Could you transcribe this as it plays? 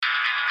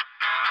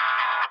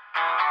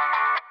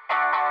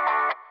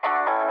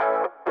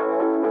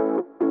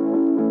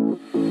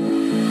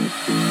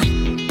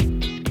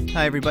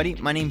Hi everybody,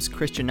 my name's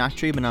Christian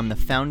Nachtrieb and I'm the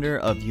founder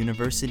of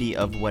University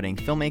of Wedding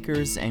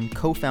Filmmakers and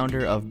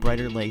co-founder of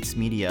Brighter Lights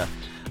Media,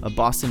 a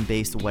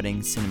Boston-based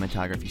wedding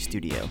cinematography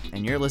studio.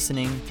 And you're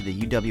listening to the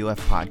UWF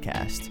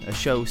Podcast, a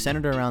show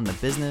centered around the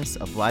business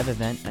of live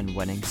event and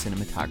wedding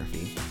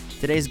cinematography.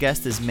 Today's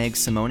guest is Meg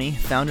Simone,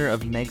 founder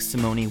of Meg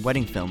Simone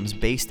Wedding Films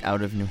based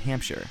out of New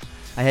Hampshire.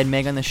 I had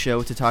Meg on the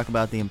show to talk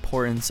about the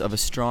importance of a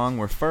strong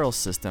referral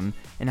system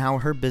and how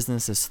her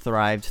business has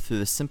thrived through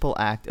the simple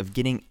act of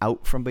getting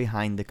out from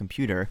behind the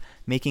computer,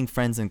 making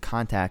friends and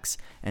contacts,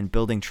 and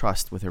building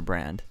trust with her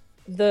brand.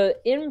 The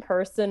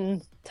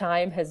in-person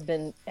time has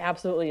been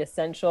absolutely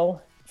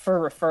essential for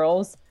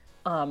referrals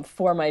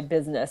for my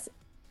business.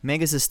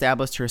 Meg has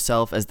established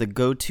herself as the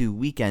go-to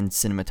weekend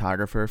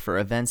cinematographer for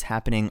events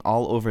happening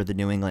all over the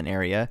New England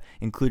area,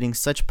 including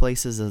such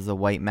places as the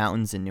White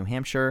Mountains in New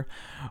Hampshire,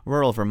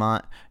 rural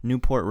Vermont,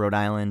 Newport, Rhode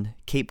Island,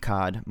 Cape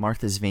Cod,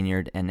 Martha's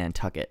Vineyard, and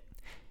Nantucket.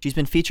 She's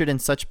been featured in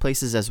such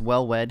places as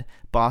Well Wed,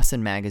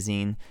 Boston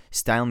Magazine,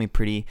 Style Me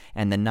Pretty,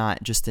 and The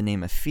Knot, just to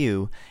name a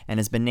few, and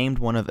has been named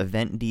one of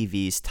Event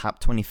DV's top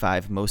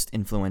 25 most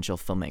influential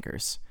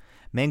filmmakers.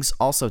 Meg's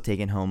also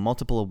taken home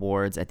multiple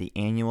awards at the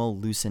annual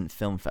Lucent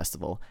Film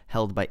Festival,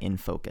 held by In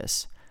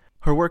Focus.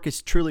 Her work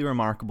is truly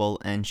remarkable,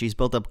 and she's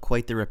built up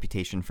quite the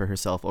reputation for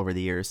herself over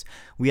the years.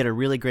 We had a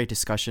really great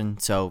discussion,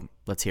 so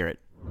let's hear it.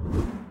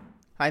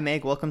 Hi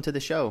Meg, welcome to the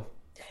show.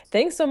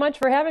 Thanks so much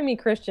for having me,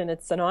 Christian.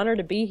 It's an honor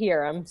to be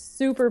here. I'm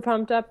super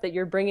pumped up that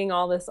you're bringing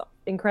all this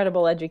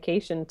incredible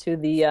education to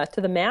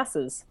the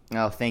masses.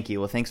 Oh, thank you.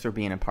 Well, thanks for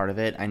being a part of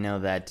it. I know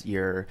that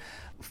you're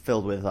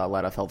filled with a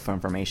lot of helpful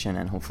information,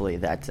 and hopefully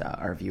that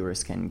our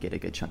viewers can get a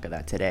good chunk of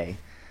that today.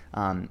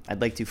 I'd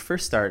like to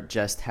first start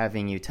just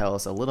having you tell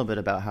us a little bit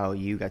about how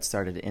you got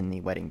started in the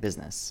wedding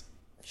business.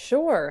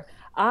 Sure.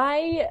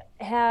 I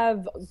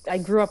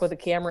grew up with a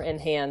camera in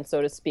hand,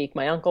 so to speak.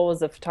 My uncle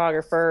was a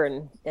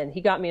photographer, and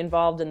he got me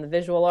involved in the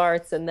visual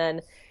arts. And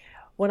then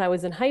when I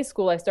was in high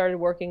school, I started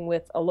working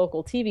with a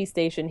local TV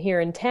station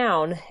here in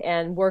town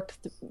and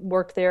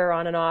worked there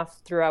on and off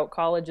throughout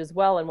college as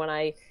well. And when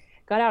I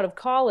got out of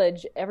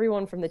college,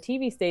 everyone from the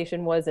TV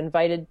station was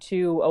invited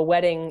to a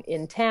wedding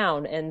in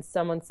town. And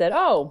someone said,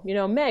 "Oh,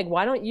 Meg,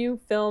 why don't you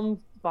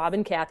film Bob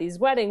and Kathy's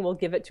wedding? We'll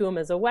give it to them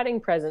as a wedding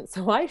present."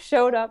 So I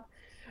showed up.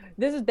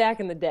 This is back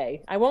in the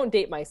day. I won't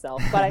date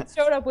myself, but I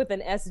showed up with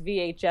an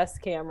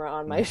SVHS camera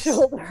on my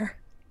shoulder.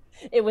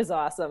 It was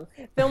awesome.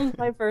 Filmed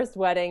my first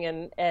wedding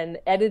and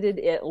edited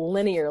it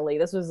linearly.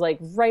 This was like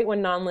right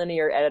when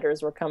nonlinear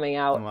editors were coming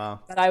out. Wow.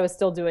 But I was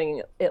still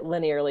doing it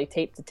linearly,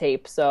 tape to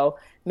tape. So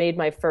made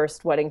my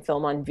first wedding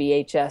film on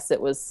VHS.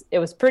 It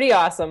was pretty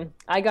awesome.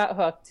 I got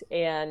hooked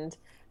and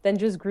then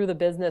just grew the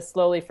business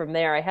slowly from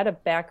there. I had a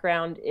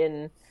background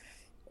in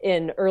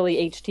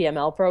early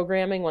HTML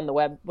programming when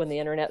the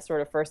internet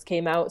sort of first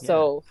came out. Yeah.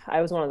 So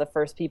I was one of the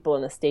first people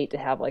in the state to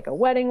have like a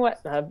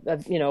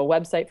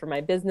website for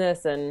my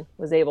business, and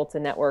was able to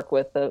network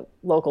with the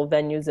local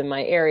venues in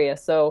my area.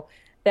 So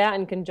that,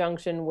 in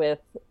conjunction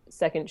with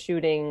second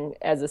shooting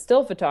as a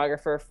still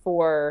photographer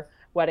for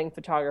wedding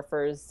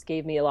photographers,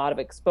 gave me a lot of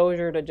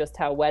exposure to just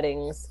how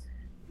weddings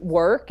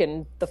work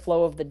and the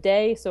flow of the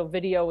day. So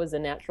video was a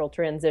natural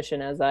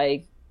transition as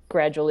I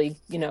gradually,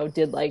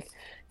 did like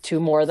 2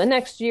 more the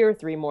next year,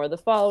 3 more the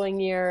following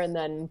year, and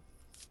then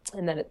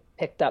it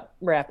picked up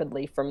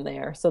rapidly from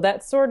there. So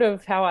that's sort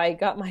of how I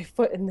got my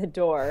foot in the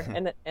door.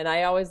 And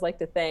I always like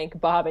to thank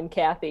Bob and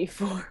Kathy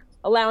for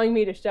allowing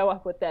me to show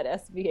up with that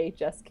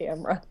SVHS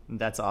camera.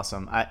 That's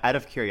awesome. Out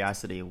of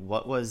curiosity,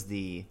 what was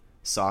the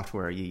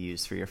software you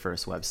used for your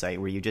first website?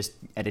 Were you just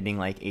editing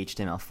like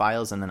HTML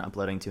files and then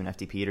uploading to an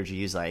FTP, or did you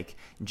use like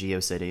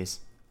GeoCities?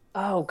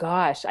 Oh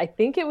gosh, I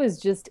think it was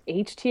just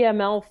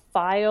HTML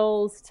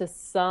files to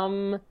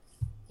some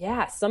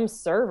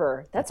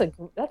server. That's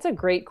a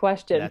great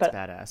question. That's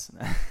badass.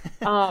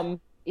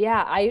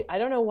 I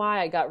don't know why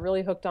I got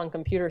really hooked on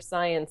computer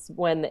science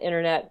when the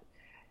internet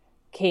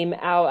came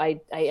out. I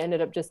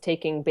ended up just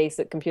taking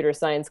basic computer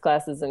science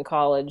classes in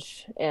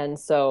college, and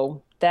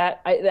so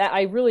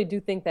I really do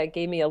think that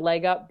gave me a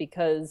leg up,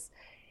 because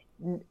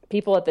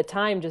people at the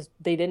time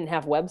they didn't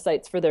have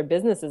websites for their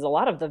businesses. A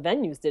lot of the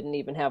venues didn't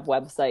even have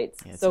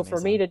websites. Yeah, so amazing.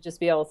 For me to just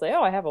be able to say,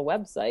 "Oh, I have a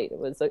website,"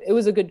 it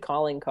was a good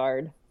calling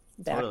card.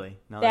 Totally.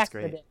 No, that's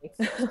great.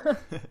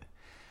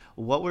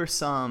 What were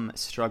some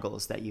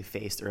struggles that you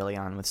faced early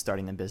on with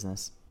starting the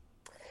business?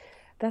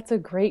 That's a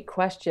great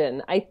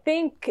question. I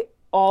think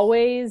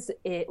always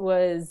it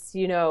was,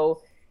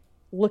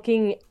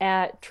 looking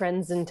at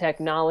trends in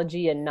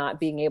technology and not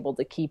being able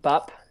to keep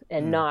up,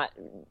 and not,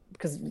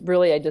 because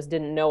really I just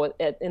didn't know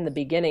in the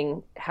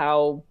beginning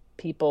how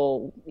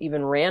people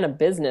even ran a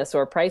business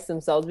or priced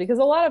themselves. Because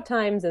a lot of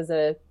times as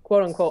a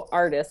quote unquote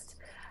artist,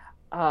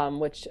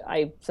 which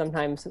I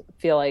sometimes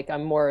feel like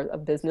I'm more a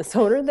business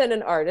owner than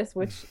an artist,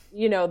 which,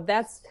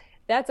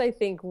 that's I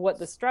think what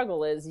the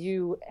struggle is.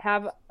 You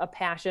have a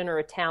passion or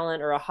a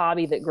talent or a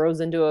hobby that grows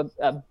into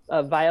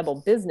a viable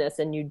business,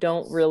 and you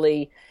don't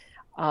really,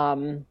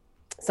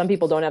 some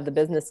people don't have the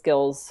business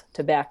skills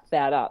to back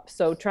that up.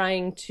 So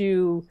trying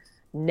to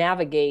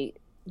navigate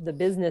the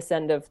business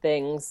end of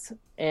things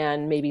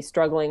and maybe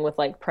struggling with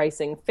like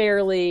pricing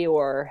fairly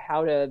or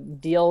how to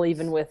deal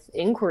even with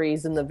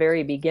inquiries in the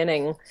very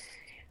beginning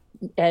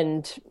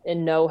and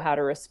know how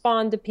to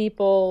respond to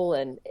people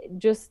and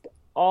just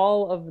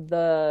all of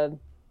the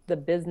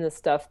business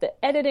stuff, the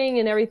editing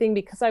and everything,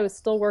 because I was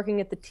still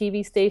working at the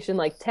TV station,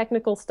 like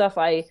technical stuff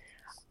I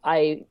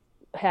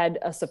had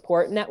a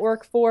support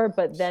network for,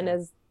 but then Sure.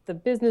 as the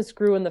business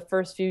grew in the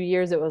first few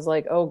years, it was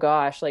like, oh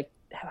gosh, like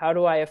how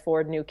do I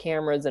afford new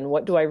cameras and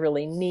what do I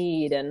really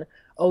need? And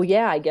oh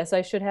yeah, I guess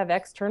I should have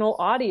external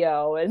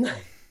audio and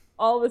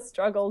all the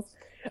struggles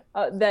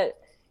that,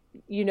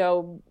 you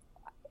know,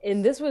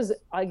 and this was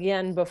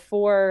again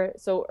before,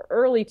 so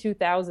early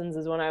 2000s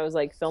is when I was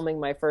like filming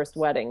my first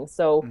wedding.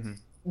 So Hmm.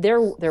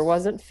 there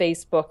wasn't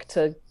Facebook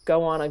to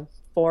go on a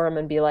forum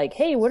and be like,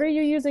 "Hey, what are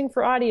you using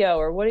for audio?"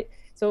 or what.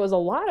 So it was a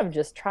lot of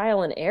just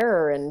trial and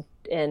error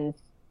and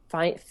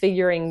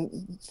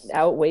figuring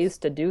out ways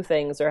to do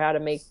things or how to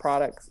make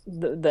products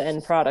the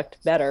end product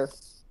better.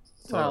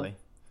 Um, Totally.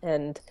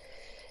 and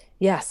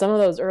yeah, some of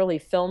those early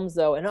films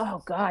though, and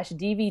oh gosh,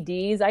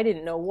 DVDs, I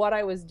didn't know what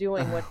I was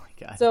doing when Oh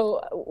my God.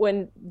 so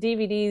when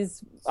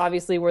DVDs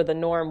obviously were the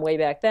norm way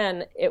back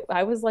then,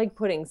 I was like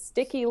putting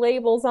sticky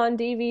labels on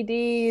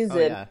DVDs Oh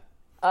and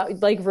yeah.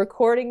 like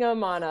recording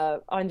them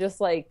on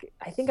just like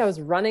I think I was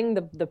running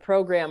the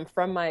program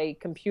from my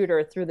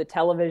computer through the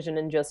television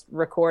and just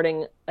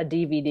recording a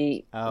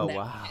DVD. Oh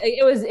wow.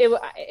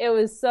 It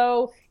was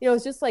so, you know,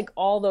 it's just like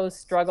all those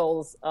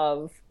struggles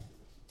of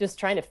just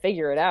trying to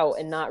figure it out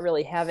and not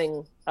really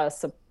having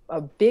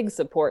a big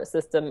support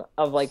system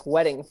of like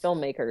wedding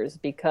filmmakers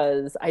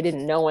because I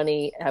didn't know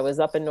any. I was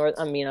up in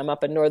I'm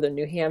up in northern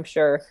New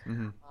Hampshire.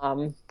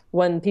 Hmm.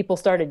 When people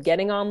started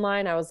getting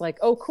online, I was like,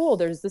 oh, cool,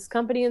 there's this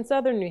company in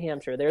southern New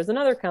Hampshire. There's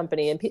another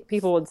company. And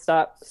people would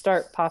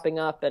start popping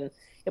up.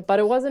 But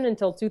it wasn't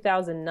until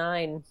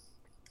 2009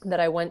 that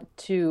I went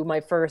to my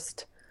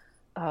first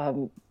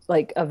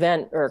like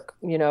event or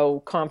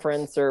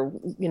conference or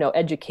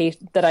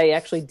education that I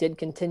actually did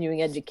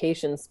continuing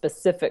education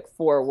specific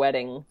for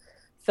wedding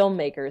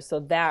filmmakers. So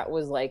that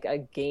was like a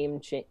game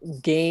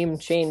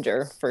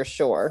changer for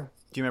sure.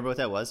 Do you remember what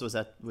that was? Was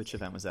that which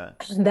event was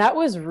that? That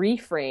was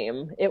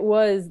Reframe. It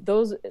was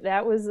those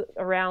that was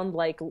around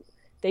like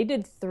they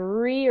did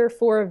 3 or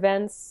 4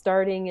 events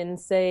starting in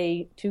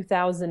say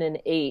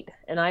 2008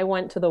 and I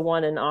went to the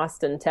one in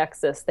Austin,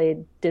 Texas. They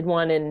did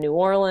one in New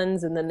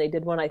Orleans and then they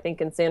did one I think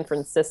in San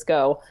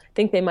Francisco. I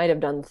think they might have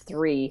done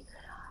 3. It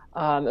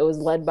was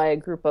led by a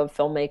group of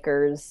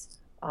filmmakers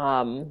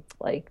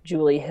like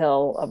Julie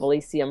Hill of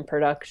Elysium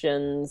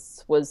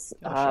Productions was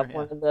Oh sure, yeah.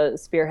 one of the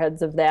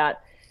spearheads of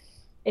that.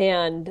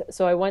 And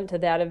so I went to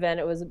that event.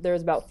 There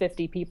was about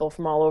 50 people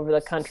from all over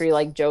the country.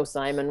 Like Joe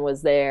Simon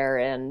was there,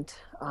 and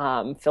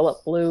Philip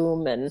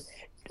Bloom, and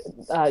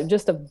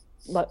just a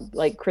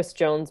like Chris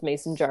Jones,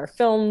 Mason Jar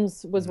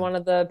Films was Hmm. one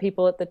of the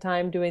people at the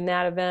time doing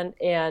that event.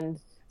 And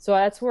so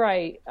that's where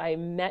I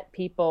met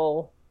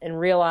people and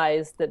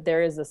realized that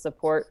there is a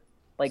support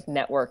like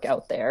network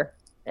out there,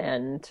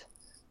 and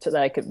so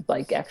that I could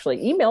like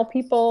actually email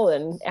people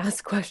and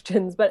ask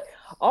questions. But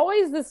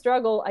always the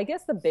struggle, I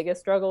guess the biggest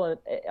struggle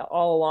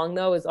all along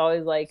though is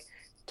always like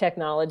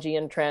technology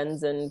and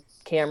trends and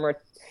camera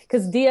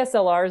because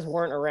DSLRs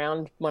weren't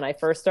around when I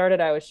first started.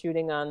 I was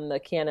shooting on the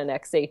Canon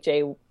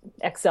XHA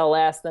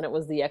XLS, then it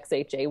was the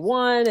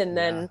XHA1, and Yeah.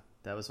 then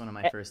That was one of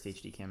my first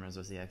HD cameras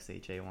was the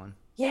XHA one.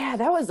 yeah,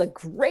 that was a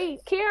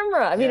great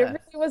camera. I mean, it Yeah.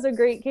 really was a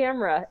great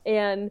camera.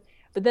 And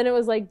but then it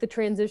was like the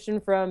transition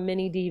from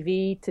mini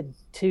DV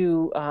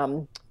to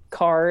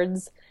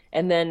cards,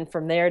 and then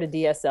from there to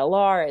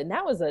DSLR, and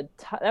that was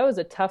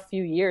a tough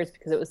few years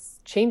because it was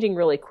changing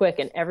really quick,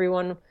 and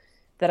everyone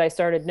that I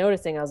started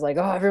noticing, I was like,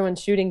 oh,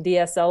 everyone's shooting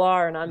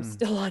DSLR, and I'm Mm,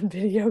 still on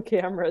video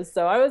cameras.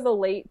 So I was a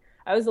late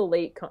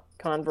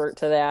convert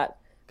to that,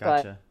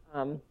 but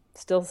gotcha.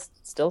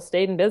 still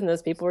stayed in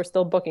business. People were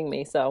still booking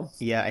me, so.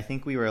 Yeah, I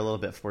think we were a little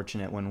bit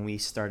fortunate when we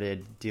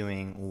started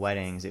doing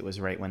weddings. It was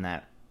right when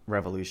that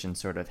revolution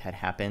sort of had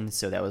happened,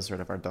 so that was sort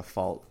of our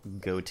default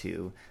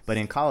go-to. But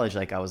in college,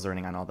 like I was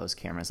learning on all those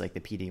cameras, like the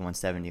PD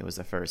 170 was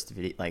the first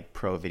like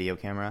pro video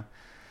camera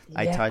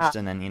I Yeah. touched,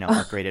 and then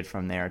upgraded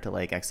from there to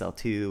like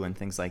XL2 and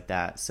things like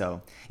that.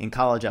 So in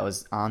college, I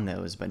was on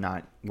those, but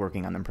not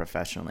working on them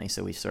professionally.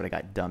 So we sort of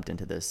got dumped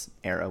into this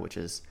era, which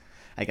is,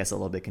 I guess, a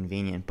little bit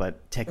convenient.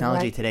 But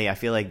technology Right. today, I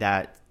feel like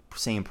that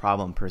same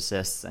problem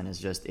persists and is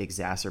just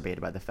exacerbated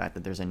by the fact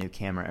that there's a new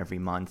camera every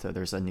month or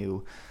there's a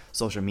new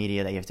social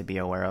media that you have to be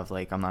aware of.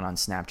 Like I'm not on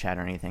Snapchat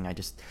or anything.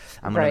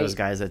 I'm one of those Right.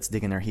 guys that's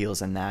digging their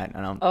heels in that.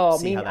 I don't Oh,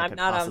 see how that I'm could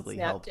not on possibly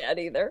help. Snapchat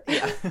either.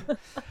 Yeah.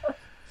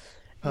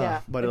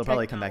 Yeah, But the it'll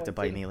probably come back to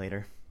bite technology. me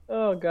later.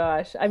 Oh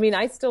gosh. I mean,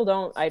 I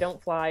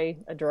don't fly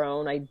a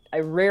drone. I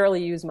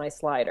rarely use my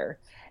slider.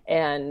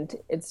 And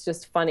it's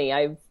just funny.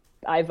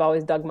 I've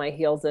always dug my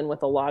heels in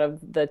with a lot of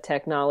the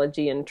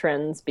technology and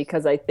trends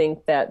because I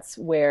think that's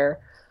where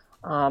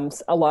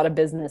A lot of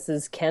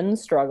businesses can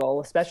struggle,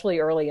 especially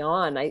early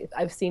on.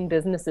 I've seen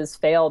businesses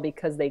fail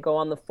because they go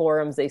on the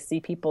forums, they see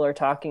people are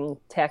talking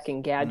tech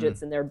and Mm,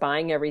 gadgets and they're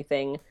buying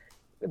everything,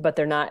 but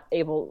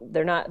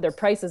their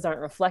prices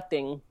aren't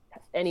reflecting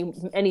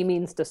any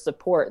means to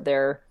support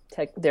their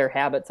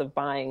habits of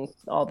buying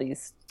all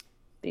these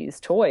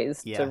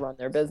toys to yeah, run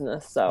their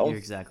business. you're So,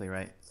 exactly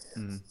right.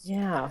 Mm.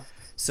 yeah.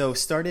 So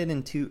started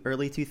in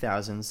early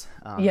 2000s,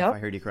 if I Yep.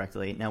 heard you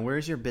correctly. Now,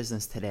 where's your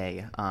business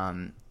today?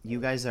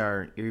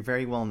 You're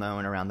very well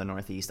known around the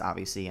Northeast,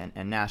 obviously,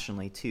 and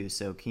nationally too.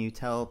 So can you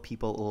tell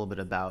people a little bit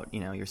about,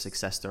 your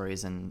success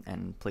stories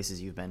and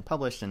places you've been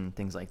published and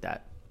things like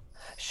that?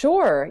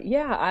 Sure.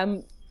 Yeah,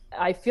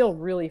 I feel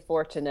really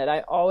fortunate.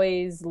 I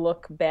always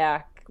look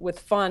back with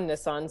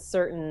fondness on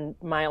certain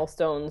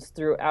milestones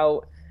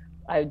throughout,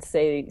 I would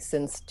say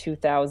since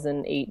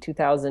 2008,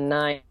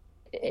 2009,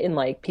 in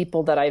like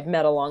people that I've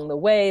met along the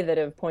way that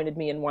have pointed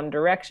me in one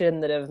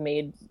direction, that have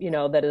made,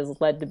 that has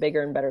led to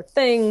bigger and better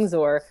things,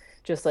 or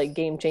just like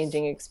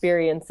game-changing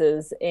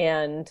experiences.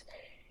 And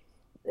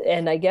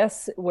I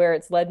guess where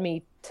it's led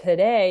me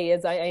today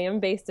is I am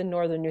based in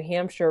northern New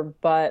Hampshire,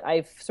 but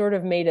I've sort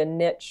of made a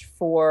niche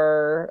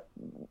for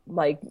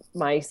like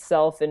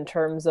myself in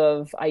terms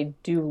of I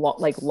do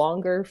like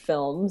longer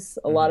films.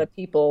 A lot Hmm. of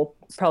people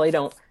probably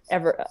don't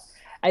ever.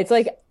 It's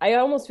like I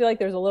almost feel like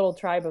there's a little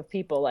tribe of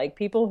people, like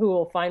people who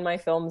will find my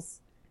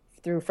films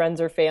through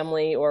friends or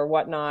family or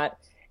whatnot.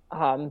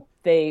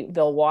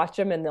 They'll watch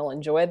them and they'll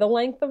enjoy the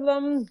length of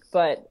them,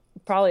 but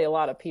probably a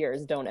lot of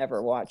peers don't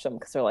ever watch them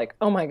because they're like,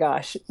 oh my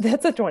gosh,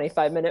 that's a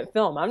 25-minute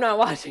film. I'm not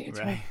watching a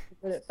Right.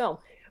 25-minute film.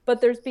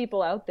 But there's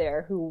people out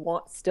there who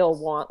still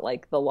want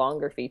like the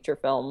longer feature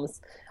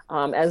films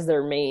as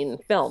their main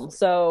film.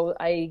 So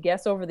I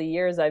guess over the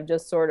years, I've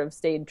just sort of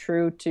stayed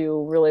true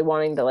to really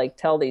wanting to like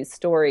tell these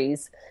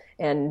stories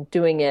and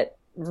doing it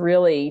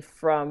really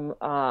from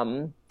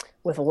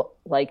with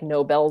like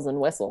no bells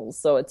and whistles.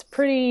 So it's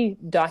pretty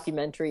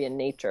documentary in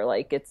nature.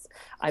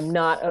 I'm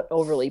not an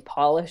overly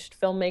polished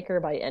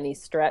filmmaker by any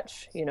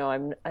stretch.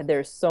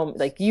 There's so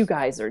like you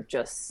guys are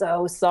just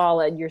so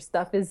solid. Your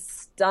stuff is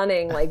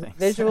stunning. Like Thanks.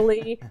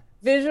 visually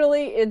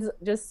it's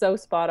just so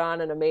spot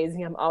on and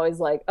amazing. I'm always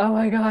like, oh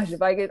my gosh,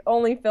 if I could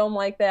only film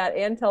like that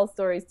and tell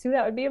stories too,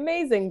 that would be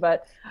amazing.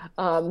 But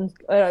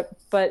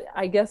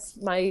I guess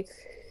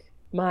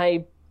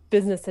my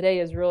business today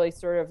is really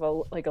sort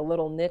of like a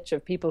little niche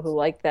of people who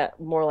like that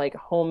more like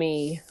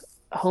homey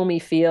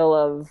feel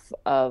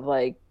of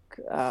like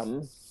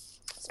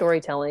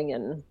storytelling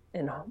and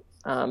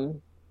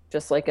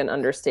just like an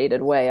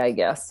understated way, I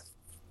guess.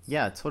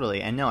 Yeah,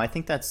 totally. And no, I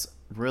think that's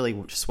really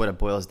just what it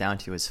boils down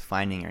to is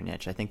finding your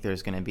niche. I think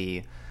there's going to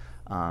be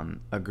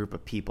a group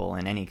of people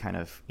in any kind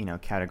of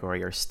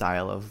category or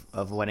style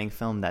of wedding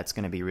film that's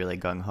going to be really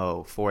gung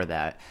ho for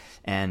that.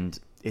 And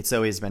it's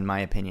always been my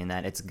opinion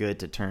that it's good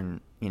to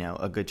turn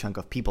a good chunk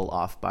of people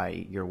off by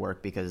your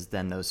work, because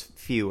then those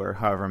few or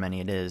however many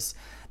it is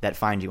that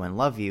find you and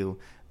love you,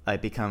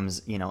 it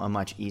becomes a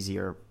much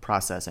easier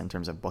process in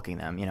terms of booking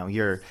them.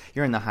 You're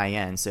in the high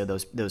end, so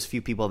those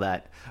few people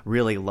that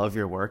really love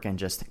your work and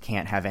just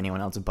can't have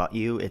anyone else but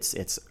you,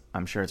 it's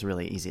I'm sure it's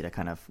really easy to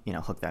kind of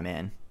hook them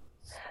in.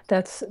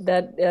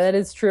 That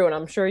is true, and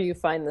I'm sure you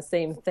find the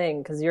same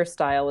thing because your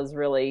style is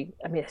really,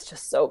 I mean, it's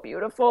just so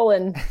beautiful,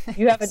 and Thanks.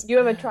 you have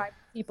a tribe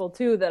of people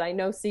too that I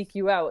know seek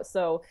you out.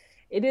 So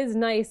it is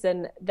nice,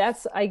 and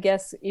that's, I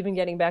guess, even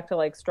getting back to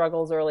like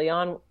struggles early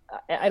on.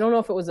 I don't know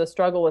if it was a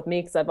struggle with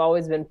me because I've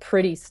always been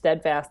pretty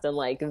steadfast and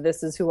like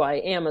this is who I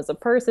am as a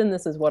person,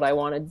 this is what I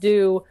want to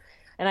do,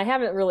 and I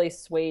haven't really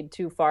swayed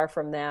too far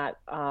from that.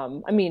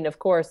 I mean, of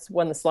course,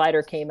 when the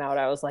slider came out,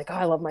 I was like, oh,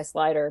 I love my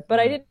slider, but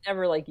I Mm-hmm. didn't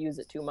ever like use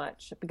it too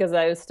much because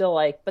I was still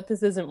like, but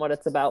this isn't what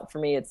it's about for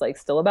me. It's like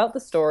still about the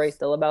story,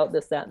 still about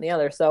this, that, and the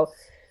other. So,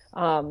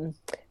 um,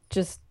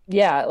 just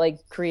yeah, like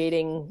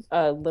creating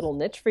a little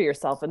niche for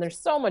yourself, and there's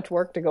so much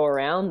work to go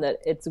around that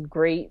it's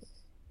great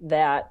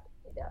that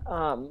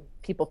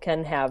people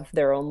can have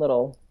their own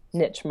little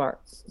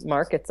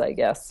markets, I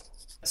guess.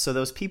 So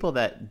those people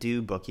that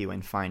do book you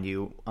and find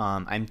you,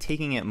 I'm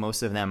taking it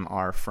most of them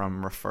are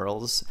from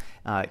referrals.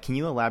 Can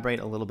you elaborate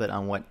a little bit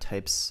on what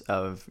types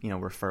of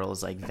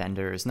referrals, like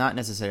vendors, not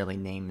necessarily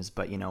names,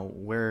 but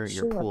where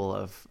your Sure. pool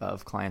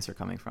of clients are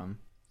coming from?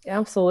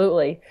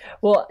 Absolutely.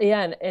 Well,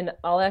 yeah, and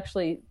I'll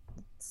actually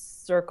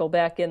circle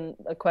back in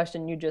a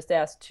question you just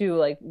asked too,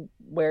 like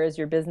where is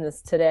your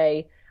business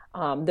today?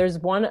 There's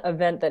one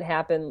event that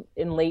happened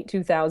in late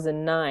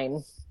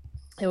 2009.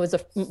 It was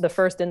the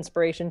first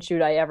inspiration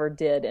shoot I ever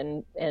did,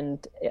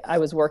 and I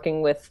was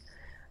working with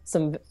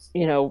some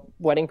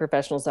wedding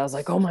professionals. I was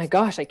like, oh my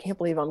gosh, I can't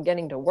believe I'm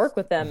getting to work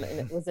with them, and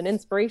it was an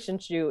inspiration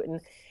shoot, and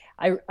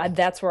I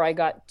that's where I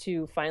got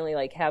to finally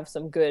like have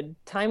some good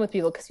time with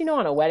people because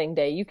on a wedding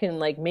day you can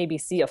like maybe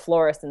see a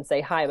florist and say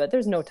hi, but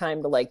there's no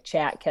time to like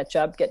chat, catch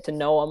up, get to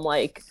know them,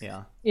 like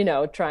Yeah.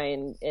 try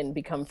and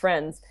become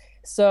friends.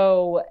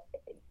 So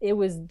it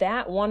was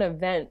that one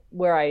event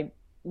where I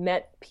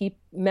met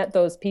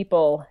those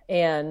people,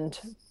 and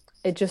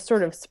it just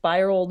sort of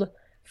spiraled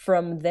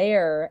from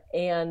there.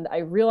 And I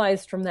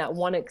realized from that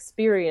one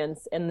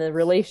experience and the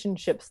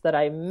relationships that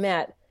I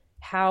met,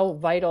 how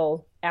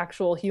vital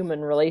actual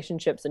human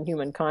relationships and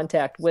human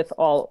contact with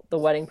all the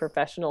wedding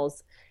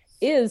professionals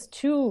is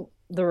to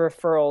the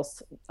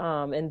referrals,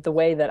 and the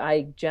way that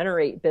I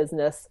generate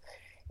business.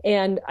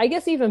 And I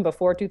guess even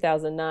before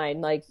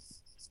 2009, like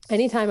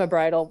anytime a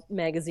bridal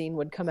magazine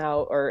would come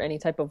out or any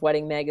type of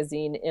wedding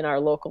magazine in our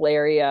local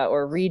area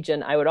or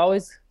region, I would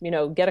always,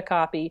 get a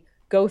copy,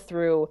 go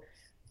through,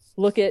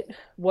 look at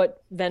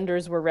what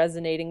vendors were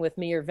resonating with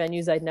me or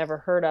venues I'd never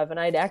heard of. And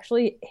I'd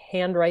actually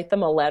handwrite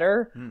them a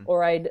letter,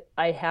 or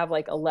I have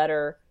like a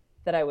letter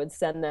that I would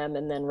send them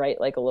and then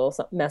write like a little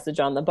message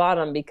on the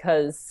bottom,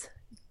 because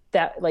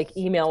that like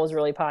email was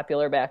really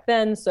popular back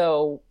then.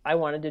 So I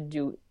wanted to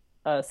do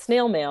a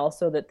snail mail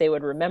so that they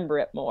would remember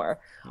it more.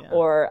 Yeah.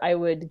 Or I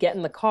would get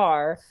in the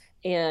car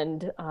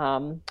and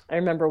I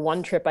remember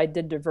one trip I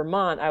did to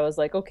Vermont. I was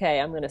like,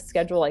 okay, I'm going to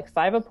schedule like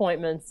 5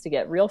 appointments to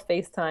get real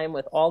FaceTime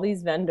with all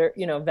these vendors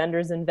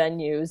and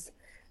venues,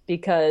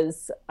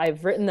 because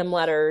I've written them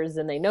letters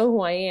and they know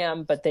who I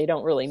am, but they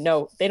don't really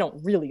know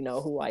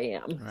who I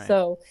am. Right.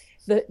 So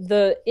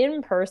the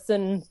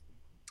in-person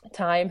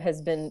time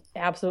has been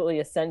absolutely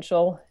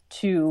essential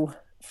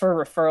for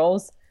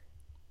referrals,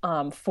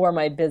 for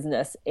my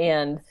business.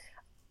 And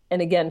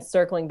again,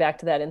 circling back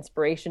to that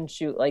inspiration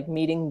shoot, like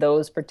meeting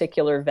those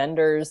particular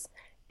vendors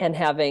and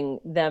having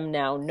them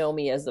now know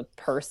me as a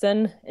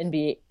person and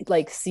be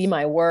like, see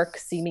my work,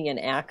 see me in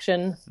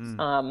action,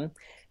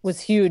 was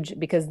huge,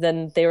 because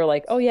then they were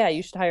like, oh yeah,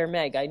 you should hire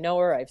Meg. I know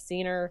her. I've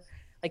seen her.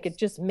 Like, it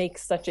just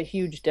makes such a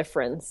huge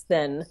difference.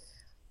 Then,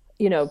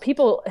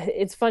 people,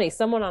 it's funny.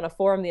 Someone on a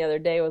forum the other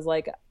day was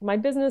like, my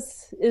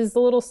business is a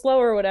little slow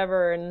or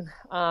whatever. And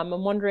I'm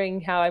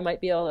wondering how I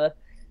might be able to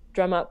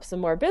drum up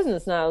some more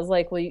business. And I was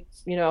like,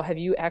 well, have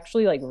you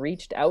actually like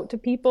reached out to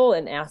people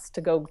and asked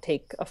to go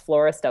take a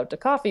florist out to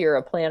coffee, or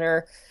a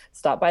planner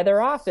stop by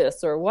their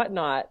office or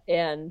whatnot?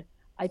 And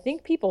I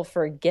think people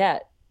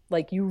forget,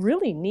 like, you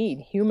really need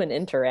human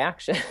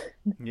interaction.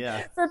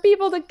 Yeah. For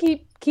people to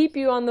keep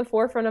you on the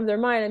forefront of their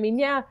mind. I mean,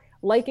 yeah,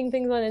 liking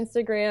things on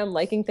Instagram,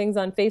 liking things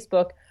on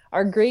Facebook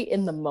are great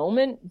in the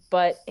moment,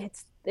 but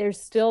there's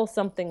still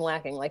something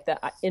lacking, like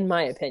that, in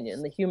my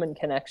opinion, the human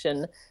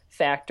connection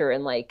factor,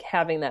 and like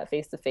having that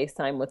face-to-face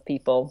time with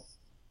people.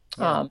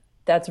 Yeah.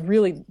 That's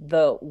really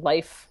the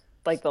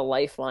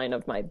lifeline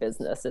of my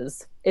business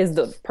is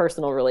the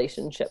personal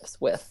relationships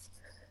with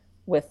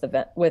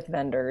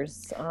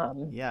vendors.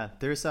 Yeah,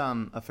 there's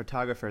a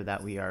photographer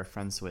that we are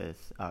friends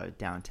with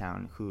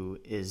downtown, who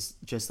is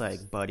just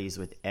like buddies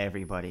with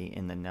everybody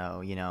in the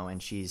know,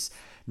 and she's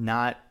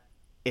not.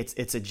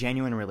 It's a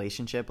genuine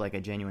relationship, like a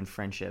genuine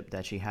friendship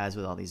that she has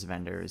with all these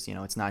vendors.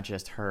 It's not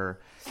just her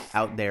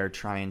out there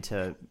trying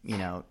to,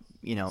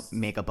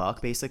 make a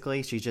buck,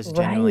 basically. She's just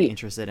genuinely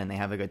interested, and they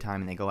have a good time,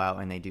 and they go out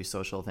and they do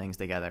social things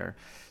together.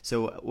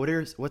 So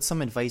what's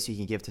some advice you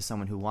can give to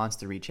someone who wants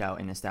to reach out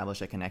and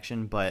establish a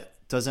connection, but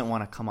doesn't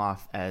want to come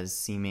off as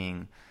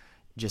seeming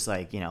just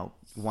like,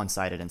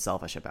 one-sided and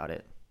selfish about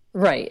it?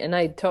 Right. And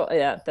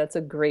that's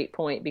a great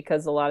point,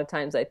 because a lot of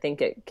times I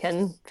think it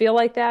can feel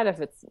like that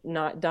if it's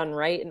not done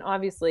right. And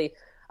obviously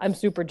I'm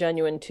super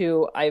genuine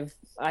too.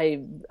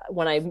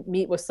 When I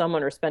meet with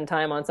someone or spend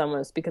time on someone,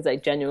 it's because I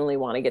genuinely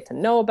want to get to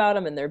know about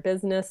them and their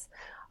business.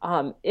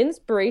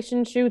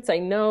 Inspiration shoots, I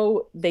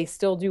know they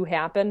still do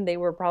happen. They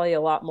were probably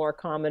a lot more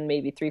common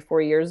maybe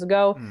 3-4 years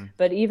ago.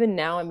 But even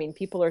now, I mean,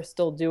 people are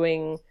still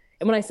doing,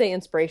 and when I say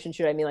inspiration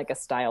shoot, I mean like a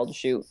styled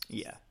shoot.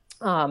 Yeah.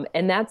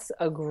 And that's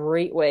a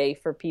great way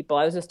for people.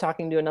 I was just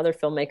talking to another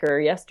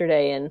filmmaker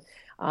yesterday, and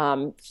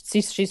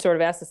she sort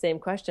of asked the same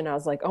question. I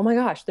was like, oh my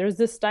gosh, there's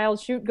this styled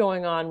shoot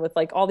going on with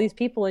like all these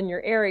people in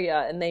your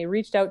area, and they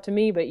reached out to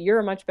me, but you're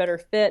a much better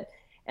fit,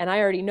 and I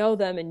already know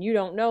them and you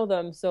don't know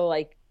them. So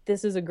like,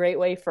 this is a great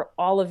way for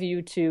all of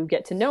you to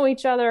get to know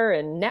each other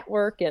and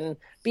network and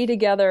be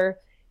together,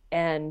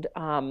 and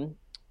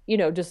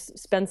just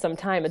spend some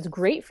time. It's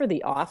great for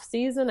the off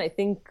season. I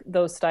think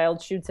those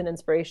styled shoots and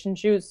inspiration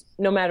shoots,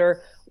 no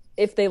matter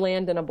if they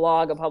land in a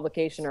blog, a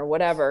publication, or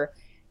whatever,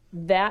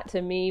 that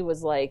to me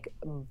was like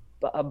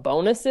a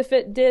bonus if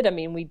it did. I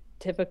mean,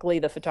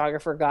 the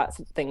photographer got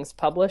things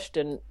published,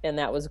 and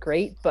that was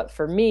great. But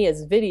for me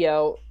as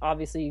video,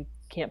 obviously you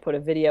can't put a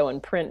video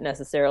in print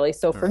necessarily.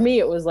 So for me,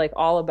 it was like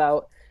all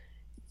about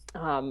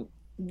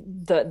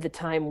the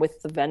time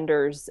with the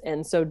vendors.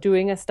 And so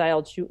doing a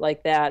styled shoot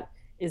like that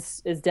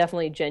is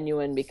definitely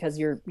genuine, because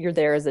you're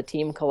there as a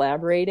team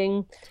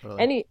collaborating.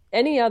 Totally.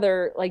 Any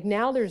other, like,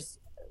 now there's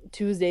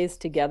Tuesdays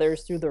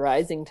Togethers through the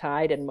Rising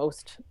Tide in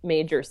most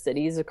major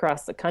cities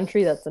across the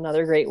country. That's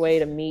another great way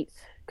to meet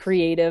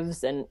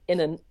creatives and in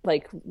a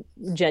like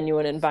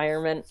genuine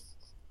environment.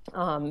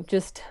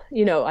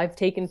 I've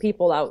taken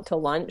people out to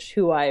lunch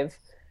who I've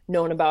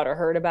known about or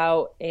heard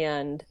about,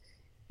 and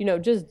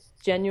just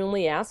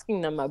genuinely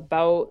asking them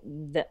about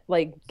that,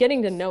 like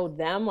getting to know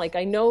them. Like,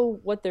 I know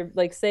what they're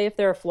like, say if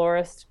they're a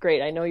florist,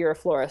 great, I know you're a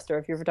florist. Or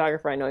if you're a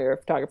photographer, I know you're a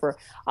photographer.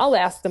 I'll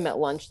ask them at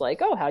lunch,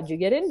 like, oh, how'd you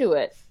get into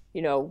it?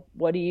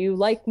 what do you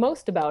like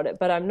most about it?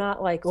 But I'm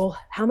not like, well,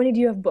 how many do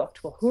you have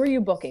booked? Well, who are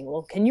you booking?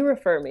 Well, can you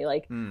refer me?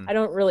 Like, Mm, I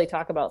don't really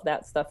talk about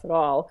that stuff at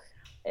all,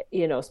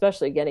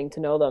 especially getting to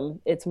know them.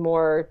 It's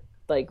more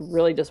like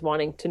really just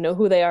wanting to know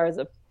who they are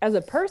as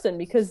a person,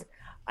 because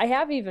I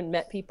have even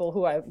met people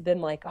who I've been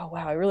like, oh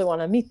wow, I really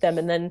want to meet them,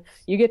 and then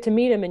you get to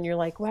meet them and you're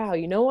like, wow,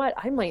 you know what?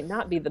 I might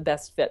not be the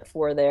best fit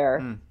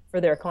mm.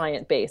 for their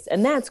client base.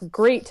 And that's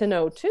great to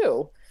know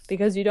too,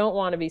 because you don't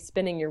want to be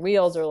spinning your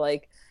wheels or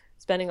like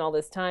spending all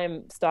this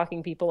time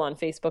stalking people on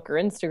Facebook or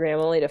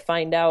Instagram only to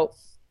find out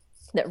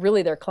that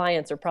really their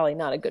clients are probably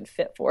not a good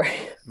fit for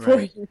for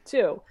Right. you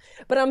too.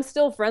 But I'm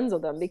still friends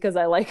with them because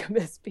I like them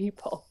as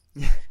people.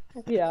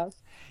 Yeah.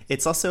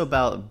 It's also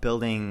about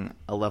building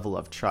a level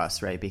of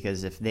trust, right?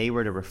 Because if they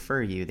were to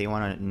refer you, they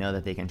want to know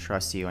that they can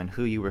trust you, and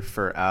who you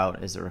refer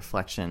out is a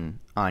reflection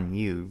on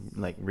you,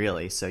 like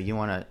really. So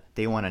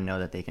they want to know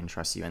that they can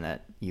trust you and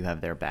that you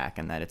have their back,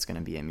 and that it's going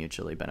to be a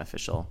mutually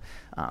beneficial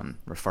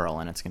referral,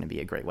 and it's going to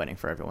be a great wedding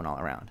for everyone all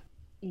around.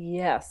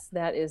 Yes,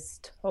 that is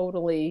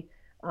totally,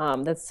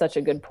 that's such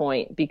a good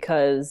point,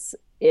 because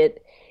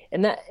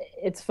and that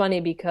it's funny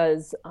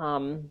because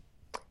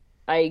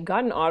I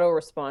got an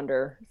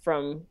autoresponder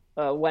from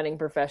a wedding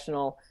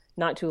professional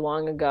not too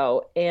long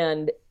ago,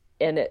 and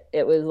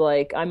it was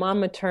like, I'm on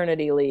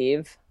maternity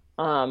leave.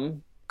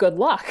 Good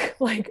luck.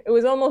 Like, it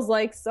was almost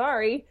like,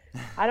 sorry,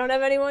 I don't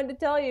have anyone to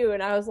tell you.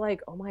 And I was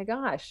like, oh my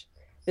gosh,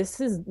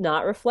 this is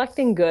not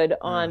reflecting good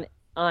Uh,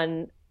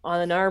 on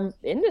our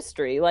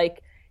industry.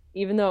 Like,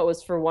 even though it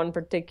was for one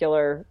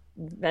particular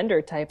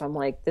vendor type, I'm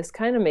like, this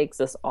kind of makes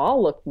us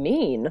all look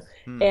mean.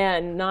 hmm.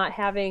 And not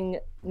having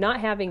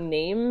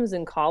names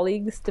and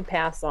colleagues to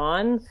pass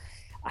on,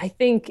 I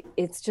think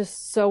it's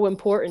just so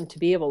important to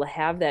be able to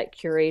have that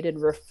curated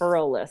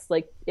referral list.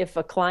 Like, if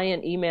a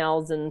client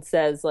emails and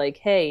says like,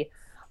 hey,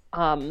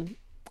 um,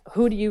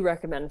 who do you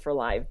recommend for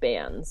live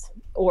bands?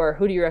 Or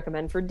who do you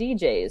recommend for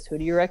DJs? Who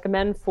do you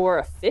recommend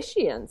for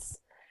officiants?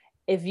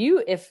 If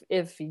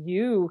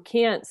you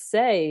can't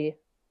say,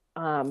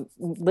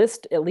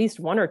 list at least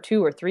one or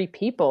two or three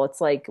people, it's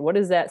like, what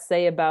does that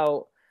say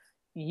about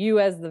you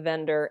as the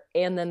vendor,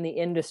 and then the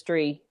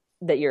industry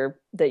that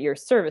you're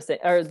servicing,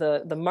 or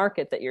the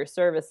market that you're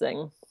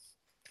servicing?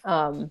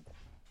 Um,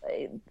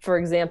 for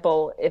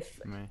example, if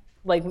Right.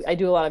 like I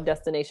do a lot of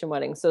destination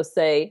weddings, so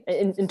say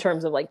in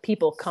terms of like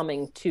people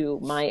coming to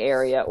my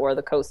area or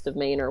the coast of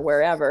Maine or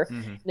wherever,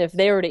 Hmm. and if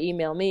they were to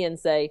email me and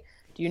say,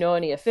 do you know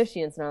any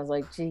officiants? And I was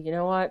like, gee, you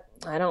know what?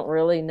 I don't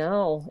really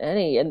know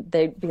any. And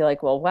they'd be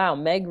like, well, wow,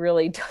 Meg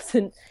really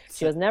doesn't, she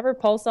So, doesn't ever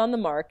pulse on the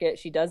market.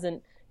 She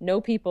doesn't know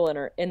people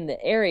in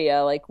the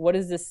area. Like, what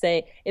does this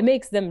say? It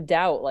makes them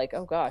doubt, like,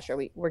 oh gosh,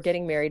 we're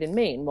getting married in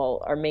Maine.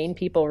 Well, are Maine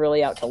people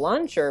really out to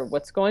lunch, or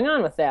what's going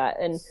on with that?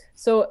 And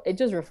so it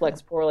just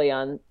reflects poorly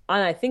on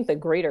I think the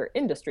greater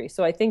industry.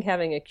 So I think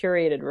having a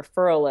curated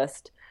referral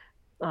list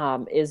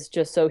is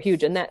just so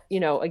huge. And that,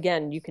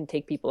 again, you can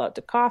take people out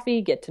to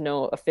coffee, get to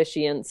know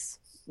officiants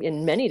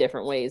in many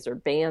different ways, or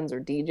bands or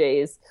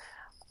DJs.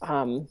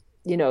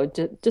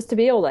 Just to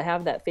be able to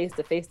have that face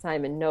to face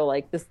time and know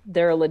like this,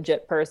 they're a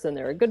legit person,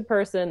 they're a good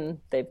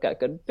person, they've got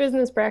good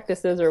business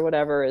practices or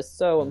whatever, is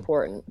so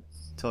important.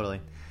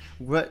 totally.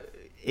 What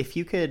if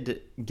you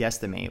could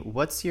guesstimate?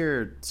 What's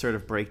your sort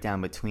of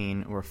breakdown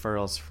between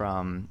referrals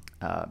from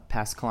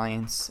past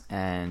clients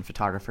and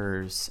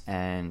photographers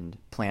and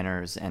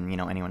planners and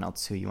anyone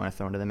else who you want to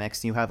throw into the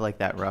mix? Do you have like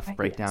that rough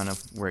breakdown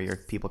of where your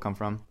people come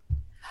from?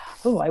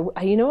 Oh,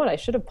 you know what? I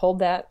should have pulled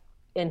that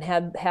and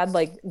had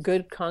like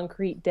good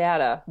concrete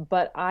data.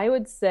 But I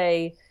would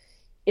say,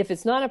 if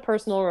it's not a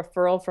personal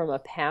referral from a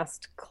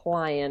past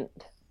client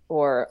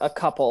or a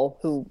couple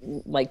who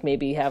like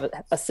maybe have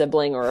a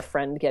sibling or a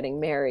friend getting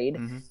married,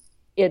 Mm-hmm.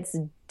 it's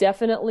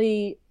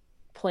definitely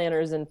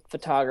planners and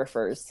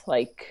photographers.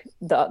 Like,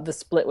 the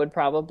split would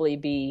probably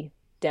be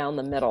down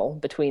the middle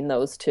between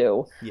those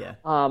two. Yeah.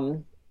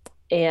 Um,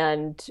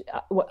 and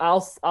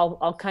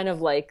I'll kind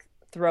of like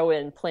throw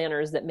in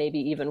planners that maybe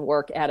even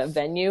work at a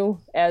venue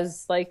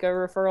as like a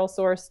referral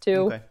source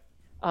too. Okay.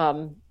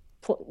 Um,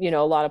 a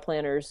lot of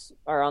planners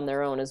are on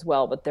their own as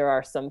well, but there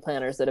are some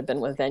planners that have been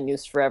with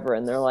venues forever,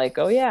 and they're like,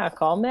 oh yeah,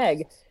 call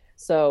Meg.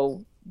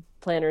 So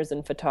planners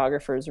and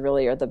photographers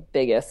really are the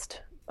biggest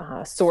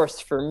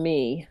source for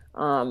me.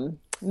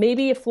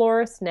 Maybe a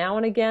florist now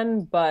and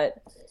again,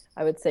 but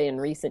I would say in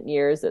recent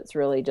years, it's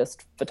really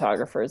just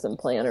photographers and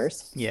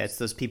planners. Yeah, it's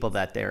those people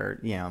that their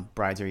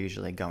brides are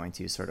usually going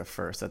to sort of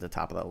first at the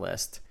top of the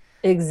list.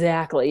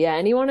 Exactly. Yeah.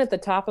 Anyone at the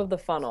top of the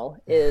funnel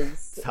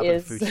is Top of the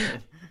is food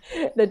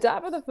chain. the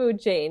top of the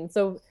food chain.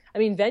 So, I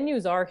mean,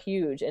 venues are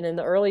huge. And in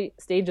the early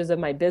stages of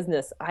my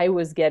business, I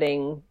was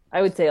getting,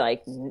 I would say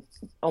like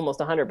almost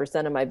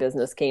 100% of my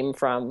business came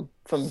from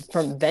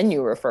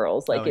venue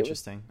referrals. Oh, Like, it was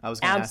interesting. I was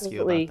going to ask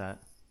you about absolutely, that.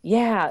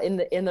 yeah,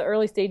 in the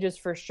early stages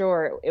for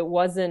sure. It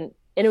wasn't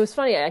and it was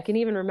funny. I can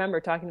even remember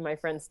talking to my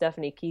friend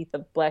Stephanie Keith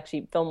of Black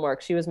Sheep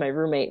Filmworks. She was my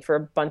roommate for a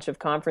bunch of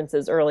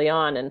conferences early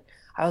on. And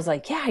I was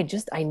like, yeah,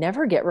 I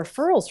never get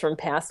referrals from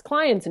past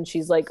clients. And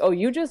she's like, oh,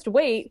 you just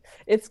wait.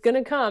 It's going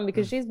to come,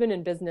 because she's been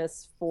in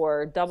business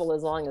for double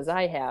as long as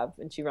I have.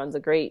 And she runs a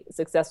great,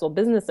 successful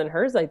business. And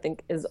hers, I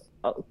think, is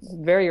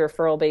very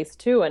referral based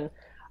too. And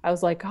I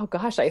was like, oh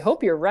gosh, I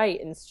hope you're right.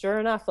 And sure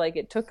enough, like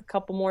it took a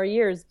couple more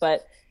years,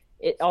 but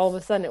it all of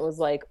a sudden it was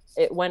like,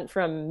 it went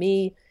from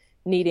me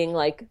needing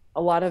like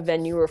a lot of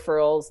venue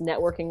referrals,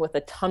 networking with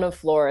a ton of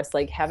florists,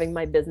 like having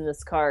my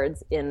business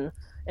cards in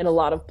a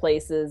lot of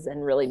places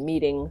and really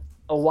meeting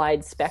a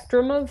wide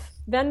spectrum of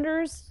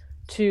vendors,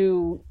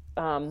 to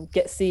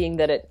get seeing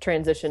that it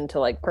transitioned to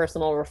like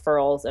personal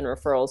referrals and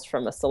referrals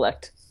from a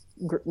select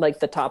like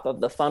the top of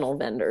the funnel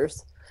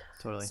vendors.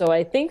 Totally. So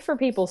I think for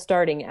people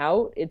starting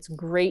out, it's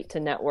great to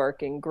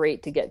network and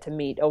great to get to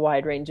meet a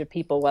wide range of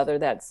people, whether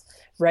that's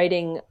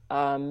writing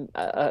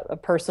a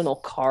personal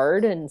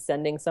card and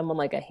sending someone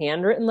like a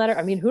handwritten letter.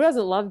 I mean, who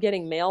doesn't love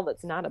getting mail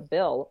that's not a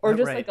bill, or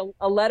just Right. like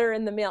a letter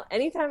in the mail?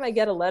 Anytime I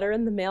get a letter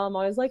in the mail, I'm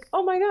always like,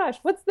 oh my gosh,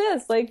 what's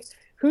this? Like,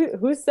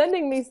 who's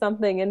sending me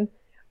something? And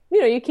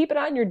you keep it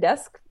on your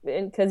desk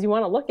because you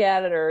want to look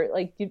at it, or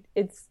like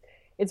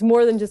it's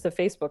more than just a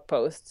Facebook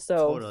post.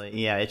 So Totally.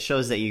 Yeah, it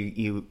shows that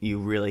you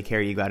really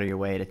care. You go out of your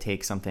way to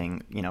take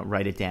something,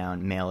 write it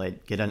down, mail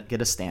it, get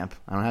a stamp.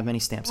 I don't have many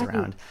stamps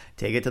around.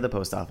 Take it to the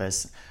post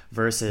office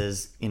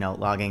versus,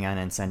 logging in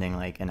and sending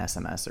like an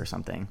SMS or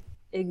something.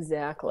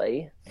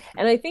 exactly.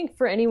 And I think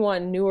for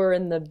anyone newer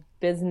in the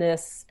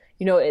business,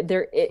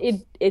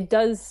 it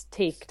does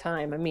take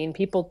time. I mean,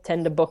 people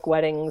tend to book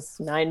weddings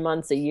 9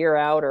 months, a year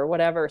out, or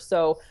whatever.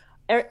 So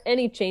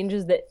any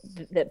changes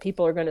that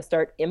people are going to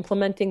start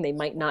implementing, they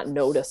might not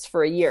notice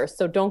for a year.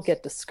 So don't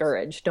get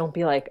discouraged. Don't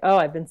be like, oh,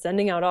 I've been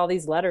sending out all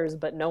these letters,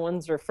 but no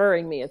one's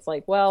referring me. It's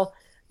like, well,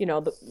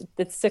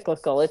 it's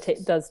cyclical.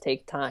 It does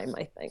take time,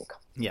 I think.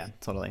 Yeah,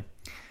 totally.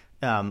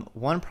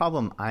 One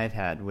problem I've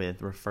had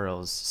with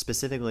referrals,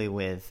 specifically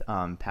with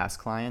past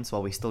clients,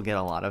 while we still get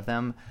a lot of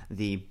them,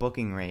 the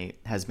booking rate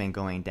has been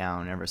going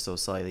down ever so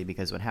slightly,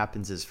 because what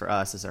happens is for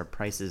us is our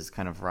prices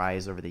kind of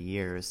rise over the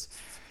years.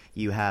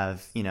 You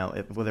have,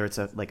 whether it's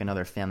like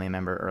another family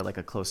member or like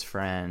a close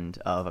friend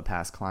of a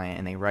past client,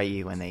 and they write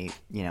you and they,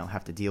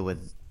 have to deal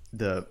with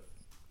the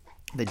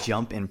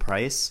jump in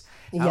price.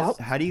 Yep.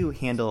 How do you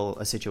handle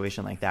a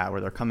situation like that,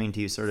 where they're coming to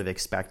you sort of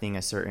expecting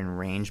a certain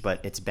range, but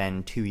it's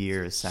been 2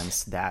 years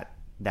since that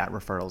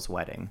referral's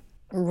wedding?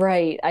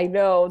 Right. I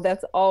know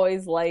that's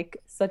always like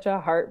such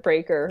a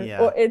heartbreaker.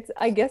 Yeah. Or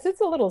I guess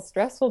it's a little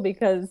stressful,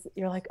 because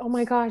you're like, oh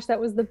my gosh, that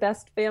was the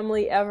best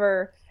family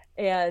ever.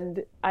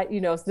 And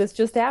this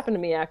just happened to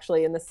me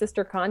actually. And the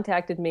sister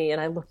contacted me,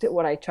 and I looked at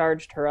what I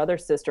charged her other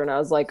sister, and I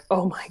was like,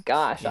 oh my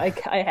gosh, I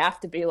have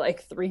to be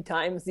like 3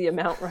 times the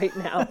amount right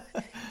now.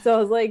 So I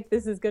was like,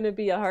 this is going to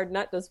be a hard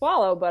nut to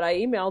swallow. But I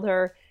emailed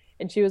her,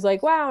 and she was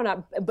like,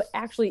 wow. But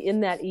actually in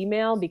that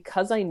email,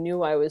 because I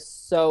knew I was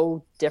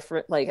so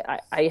different, like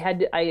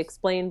I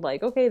explained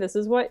like, okay, this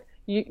is what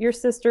your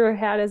sister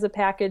had as a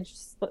package.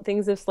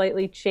 Things have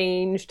slightly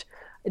changed.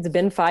 It's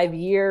been 5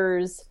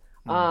 years.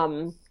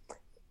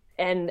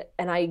 And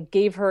I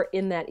gave her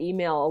in that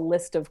email a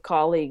list of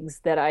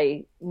colleagues that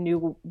I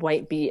knew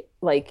might be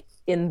like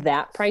in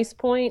that price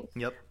point.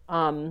 Yep.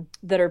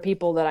 That are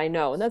people that I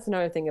know. And that's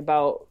another thing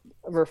about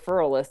a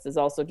referral list, is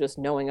also just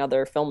knowing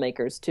other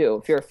filmmakers too.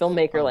 If you're a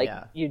filmmaker,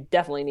 Yeah. you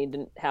definitely need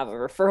to have a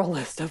referral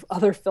list of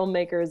other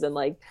filmmakers, and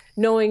like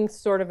knowing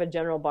sort of a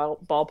general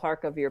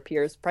ballpark of your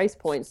peers' price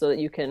point, so that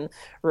you can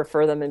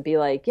refer them and be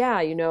like,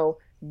 yeah,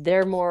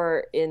 they're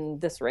more in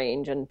this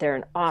range and they're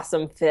an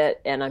awesome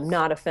fit, and I'm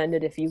not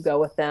offended if you go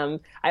with them.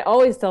 I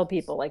always tell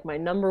people, like, my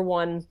number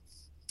one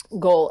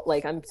goal,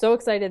 like, I'm so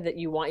excited that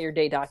you want your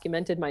day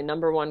documented. My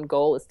number one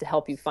goal is to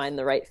help you find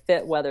the right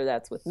fit, whether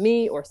that's with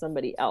me or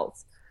somebody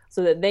else,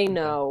 so that they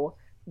know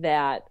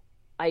that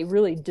I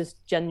really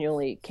just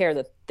genuinely care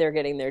that they're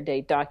getting their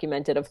day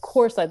documented. Of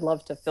course, I'd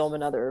love to film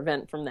another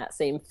event from that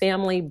same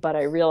family, but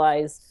I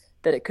realize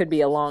that it could be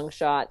a long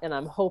shot. And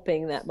I'm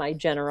hoping that my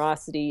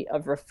generosity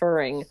of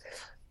referring,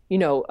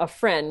 a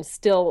friend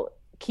still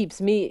keeps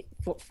me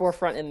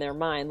forefront in their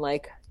mind.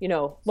 Like,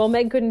 well,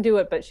 Meg couldn't do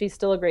it, but she's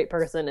still a great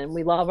person, and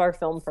we love our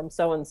film from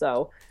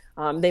so-and-so.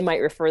 They might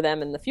refer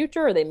them in the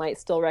future, or they might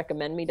still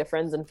recommend me to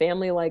friends and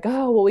family, like,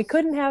 oh, well, we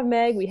couldn't have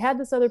Meg. We had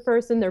this other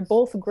person. They're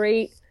both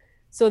great.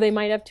 So they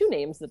might have 2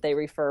 names that they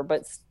refer,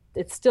 but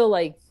it's still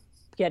like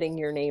getting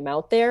your name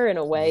out there in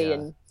a way.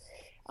 Yeah.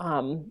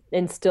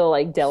 And still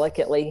like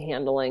delicately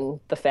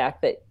handling the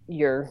fact that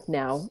you're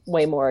now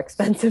way more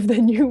expensive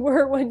than you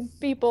were when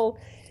people,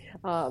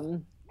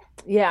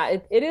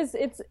 it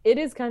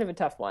is kind of a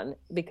tough one,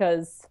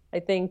 because I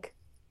think,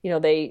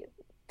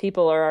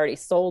 people are already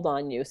sold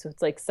on you. So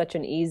it's like such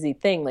an easy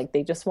thing. Like,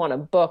 they just want to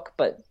book,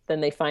 but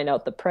then they find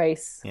out the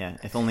price. Yeah.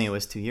 If only it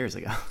was 2 years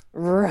ago.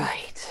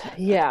 Right.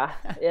 Yeah.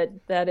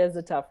 That is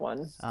a tough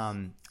one.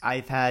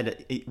 I've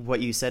had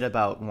what you said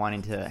about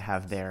wanting to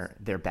have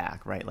their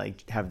back, right?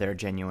 Like, have their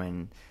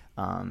genuine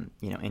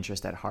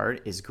interest at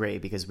heart is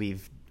great, because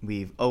we've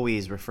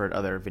always referred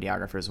other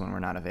videographers when we're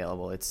not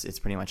available. It's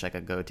pretty much like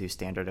a go-to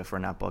standard. If we're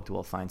not booked,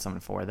 we'll find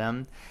someone for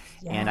them.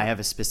 Yeah. And I have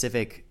a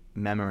specific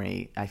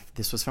memory.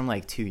 This was from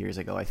like 2 years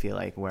ago, I feel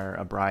like, where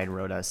a bride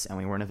wrote us and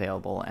we weren't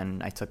available,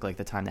 and I took like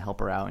the time to help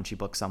her out, and she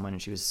booked someone,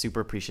 and she was super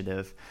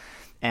appreciative.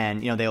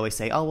 And, they always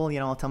say, oh,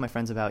 well, I'll tell my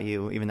friends about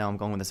you, even though I'm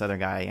going with this other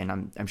guy.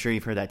 And I'm sure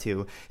you've heard that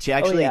too. She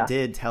actually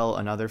did tell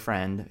another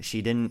friend.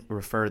 She didn't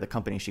refer the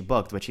company she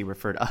booked, but she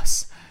referred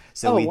us.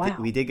 So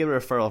we did get a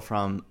referral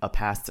from a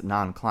past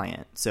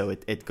non-client. So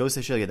it goes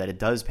to show you that it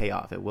does pay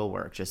off. It will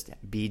work. Just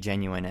be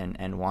genuine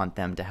and want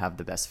them to have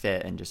the best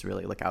fit, and just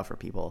really look out for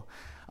people.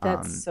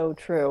 That's so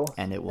true.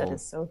 And that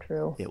is so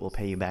true. It will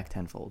pay you back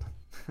tenfold.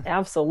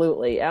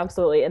 Absolutely.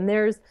 Absolutely. And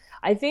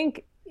I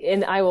think,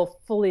 and I will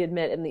fully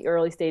admit, in the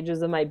early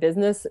stages of my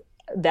business,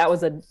 that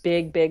was a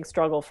big, big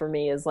struggle for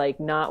me, is like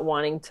not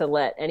wanting to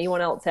let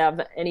anyone else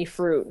have any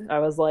fruit. I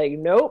was like,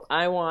 nope,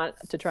 I want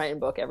to try and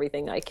book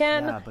everything I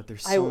can. Yeah, but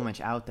there's so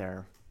much out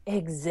there.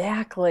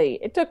 Exactly.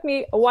 It took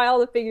me a while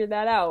to figure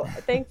that out.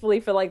 Thankfully,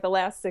 for like the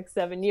last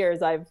 6-7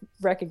 years, I've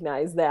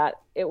recognized that.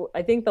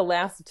 I think the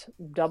last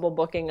double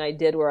booking I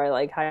did, where I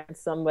like hired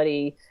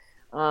somebody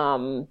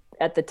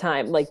at the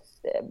time, like,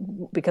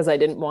 because I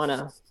didn't want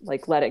to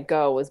like let it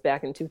go, was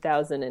back in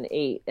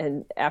 2008.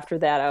 And after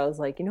that, I was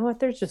like, you know what,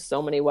 there's just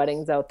so many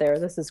weddings out there.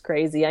 This is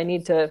crazy. I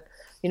need to,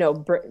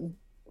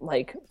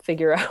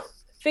 figure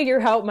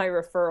out my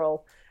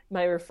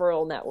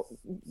referral net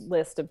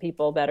list of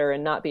people better,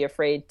 and not be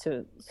afraid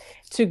to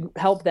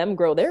help them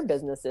grow their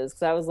businesses.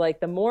 Because I was like,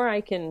 the more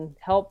I can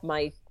help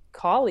my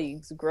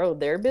colleagues grow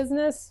their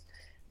business,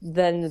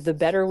 then the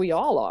better we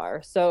all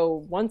are.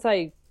 So once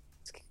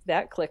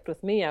that clicked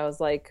with me, I was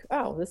like,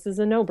 oh, this is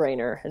a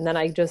no-brainer. And then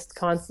I just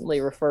constantly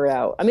refer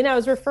out. I mean, I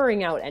was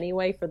referring out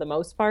anyway for the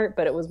most part,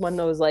 but it was when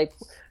those like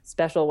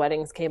special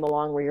weddings came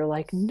along where you're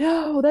like,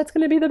 no, that's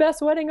going to be the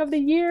best wedding of the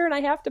year and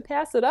I have to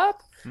pass it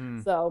up.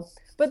 So,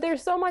 but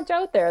there's so much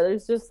out there.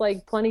 There's just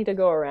like plenty to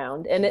go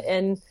around.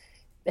 And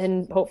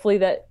hopefully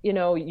that,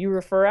 you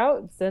refer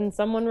out, then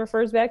someone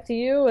refers back to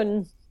you,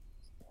 and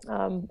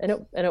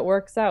it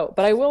works out.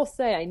 But I will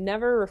say, I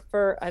never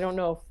refer. I don't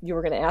know if you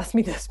were going to ask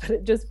me this, but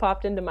it just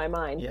popped into my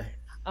mind. Yeah.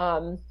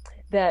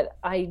 That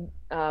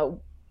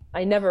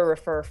I never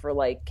refer for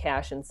like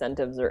cash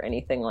incentives or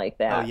anything like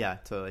that. Oh yeah,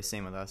 totally.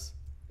 Same with us.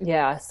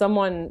 Yeah,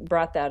 someone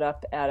brought that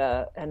up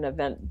at an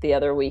event the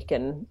other week,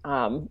 and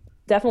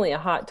definitely a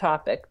hot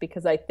topic,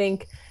 because I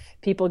think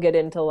people get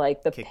into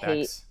like the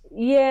pay.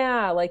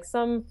 Yeah, like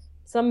some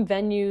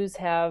venues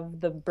have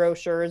the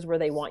brochures where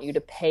they want you to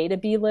pay to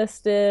be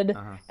listed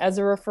as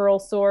a referral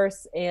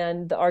source.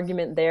 And the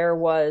argument there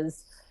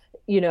was,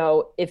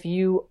 if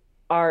you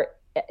are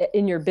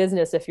in your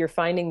business, if you're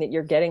finding that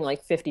you're getting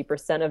like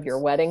 50% of your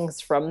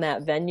weddings from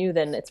that venue,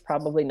 then it's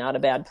probably not a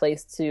bad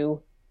place to,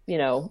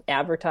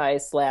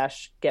 advertise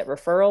 / get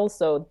referrals.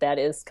 So that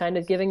is kind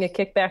of giving a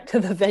kickback to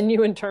the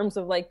venue in terms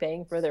of like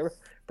paying for their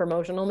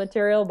promotional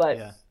material.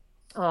 But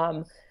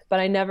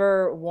I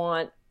never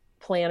want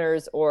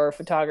planners or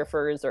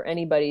photographers or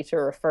anybody to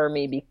refer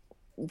me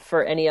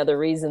for any other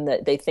reason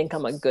that they think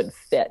I'm a good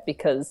fit.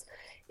 Because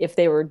if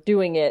they were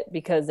doing it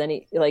because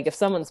if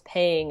someone's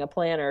paying a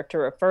planner to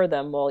refer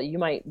them, well, you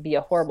might be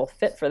a horrible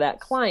fit for that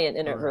client,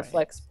 and it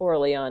reflects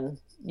poorly on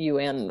you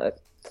and the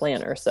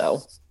planner.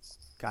 So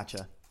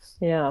gotcha.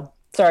 Yeah.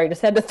 Sorry,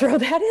 just had to throw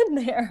that in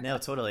there. No,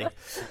 totally.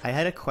 I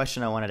had a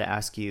question I wanted to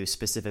ask you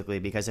specifically,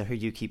 because I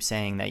heard you keep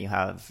saying that you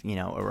have, a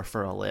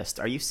referral list.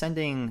 Are you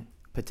sending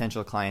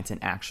potential clients an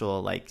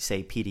actual, like,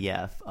 say,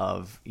 PDF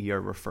of your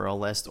referral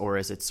list, or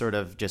is it sort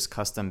of just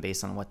custom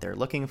based on what they're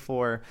looking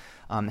for?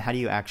 How do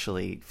you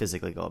actually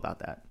physically go about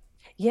that?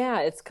 Yeah,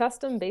 it's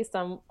custom based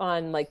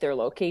on like their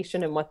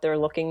location and what they're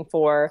looking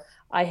for.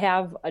 I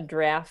have a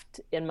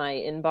draft in my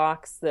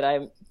inbox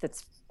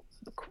that's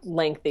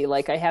lengthy.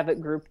 Like, I have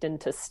it grouped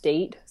into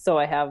state. So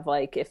I have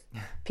like, if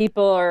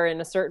people are in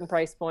a certain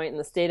price point in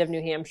the state of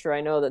New Hampshire,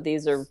 I know that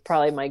these are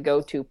probably my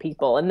go-to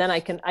people. And then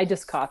I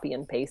just copy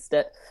and paste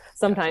it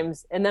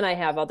sometimes. And then I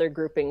have other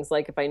groupings.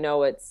 Like if I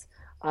know it's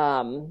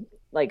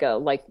like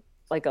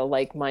a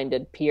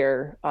like-minded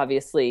peer,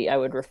 obviously I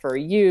would refer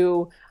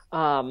you.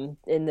 And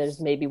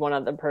there's maybe one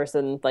other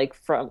person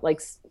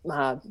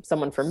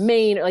someone from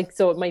Maine,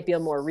 so it might be a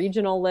more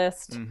regional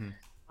list.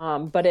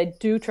 But I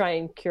do try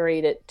and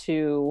curate it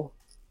to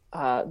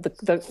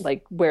the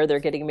like where they're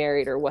getting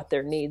married or what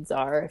their needs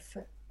are.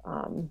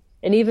 And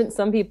even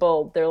some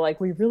people, they're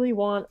like, we really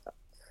want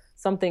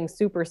something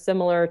super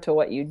similar to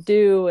what you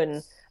do.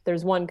 And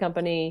there's one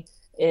company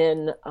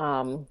in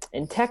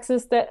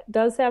Texas that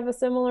does have a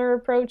similar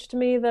approach to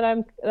me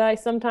that I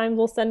sometimes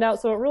will send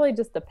out. So it really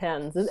just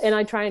depends. And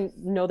I try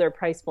and know their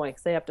price point,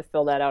 because they have to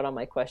fill that out on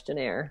my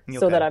questionnaire. Okay.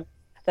 So that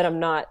I'm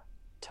not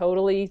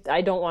totally,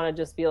 I don't want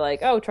to just be like,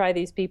 oh, try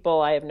these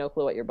people, I have no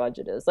clue what your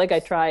budget is. Like, I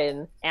try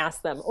and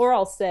ask them, or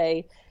I'll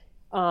say,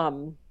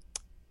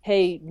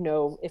 hey,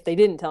 if they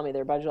didn't tell me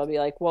their budget, I'll be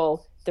like,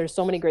 well, there's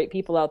so many great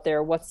people out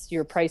there. What's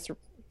your price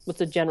what's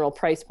the general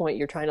price point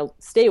you're trying to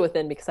stay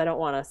within, because I don't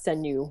want to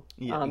send you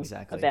Yeah, a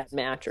exactly. bad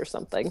match or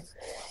something.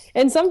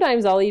 And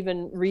sometimes I'll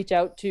even reach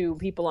out to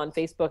people on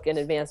Facebook in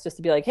advance just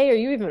to be like, hey, are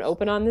you even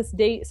open on this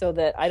date, so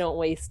that I don't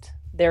waste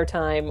their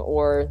time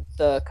or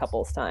the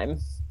couple's time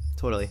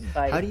Totally.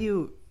 by. How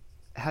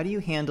do you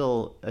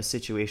handle a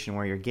situation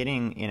where you're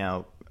getting,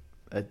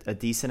 a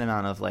decent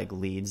amount of like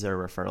leads or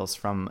referrals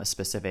from a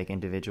specific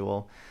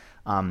individual,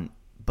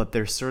 but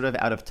they're sort of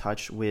out of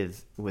touch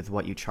with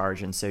what you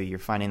charge, and so you're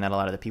finding that a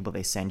lot of the people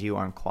they send you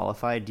aren't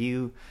qualified.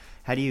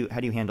 How do you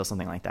handle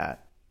something like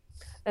that?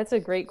 That's a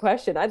great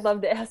question. I'd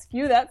love to ask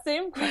you that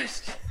same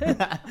question.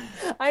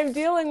 I'm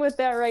dealing with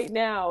that right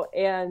now,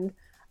 and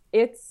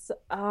it's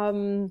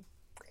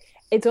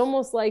it's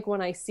almost like when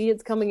I see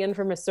it's coming in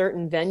from a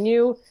certain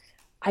venue,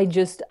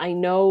 I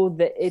know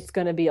that it's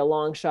going to be a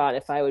long shot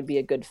if I would be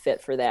a good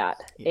fit for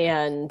that.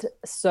 Yeah. And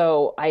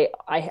so I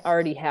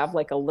already have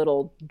like a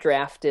little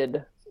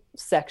drafted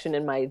section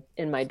in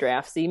my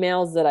drafts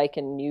emails that I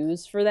can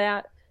use for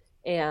that.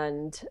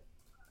 And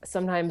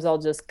sometimes I'll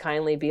just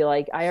kindly be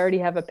like, I already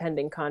have a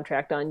pending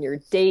contract on your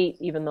date,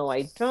 even though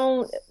I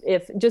don't.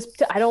 If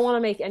just, I don't want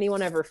to make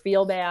anyone ever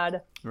feel bad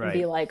and be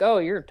Right. like, oh,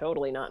 you're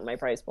totally not in my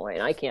price point,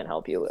 I can't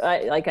help you.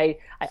 I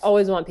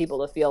always want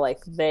people to feel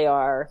like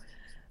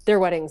their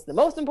wedding's the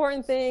most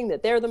important thing,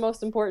 that they're the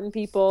most important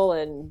people,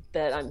 and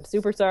that I'm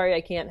super sorry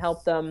I can't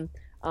help them.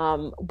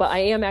 But I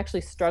am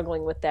actually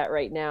struggling with that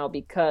right now,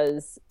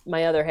 because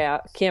my other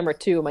half, camera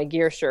two, my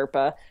gear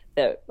Sherpa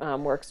that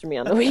works for me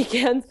on the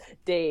weekends,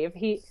 Dave,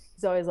 he's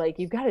always like,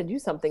 you've got to do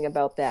something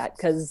about that,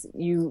 because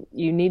you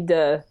need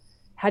to.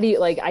 How do you,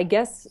 like, I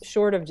guess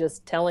short of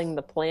just telling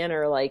the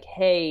planner like,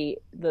 hey,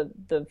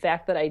 the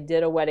fact that I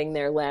did a wedding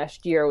there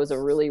last year was a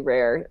really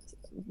rare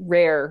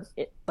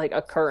like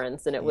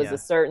occurrence, and it was a Yeah.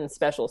 certain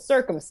special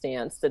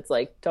circumstance that's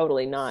like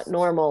totally not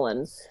normal,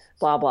 and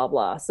blah blah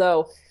blah.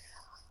 So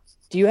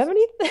do you have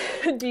any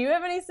do you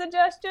have any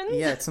suggestions?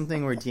 Yeah, it's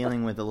something we're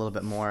dealing with a little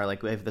bit more.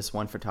 Like we have this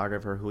one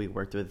photographer who we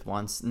worked with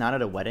once, not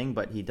at a wedding,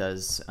 but he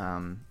does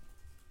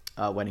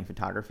wedding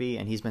photography,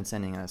 and he's been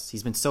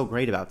so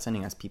great about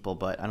sending us people,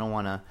 but I don't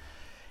want to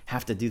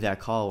have to do that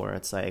call where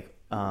it's like,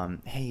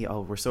 hey,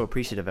 oh, we're so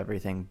appreciative of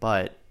everything,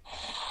 but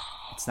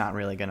it's not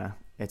really gonna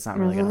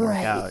work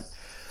Right. out.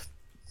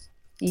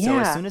 So as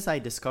Yeah. soon as I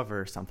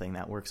discover something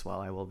that works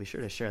well, I will be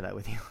sure to share that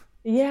with you.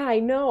 Yeah, I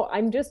know.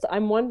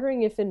 I'm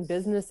wondering if in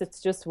business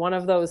it's just one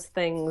of those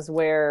things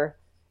where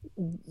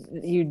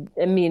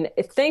I mean,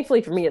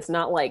 thankfully for me, it's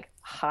not like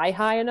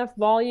high enough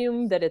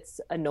volume that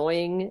it's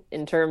annoying.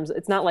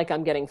 It's not like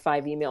I'm getting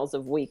 5 emails a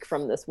week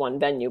from this one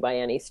venue by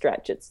any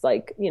stretch. It's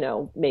like,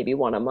 maybe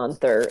one a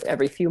month or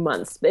every few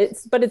months.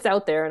 But it's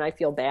out there, and I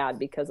feel bad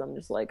because I'm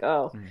just like,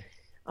 oh,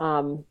 Mm.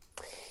 um,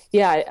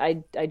 yeah,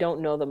 I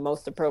don't know the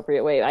most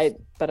appropriate way.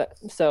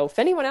 So if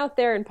anyone out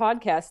there in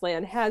podcast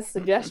land has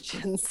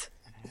suggestions,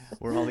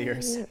 We're all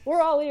ears.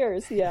 we're all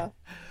ears. Yeah.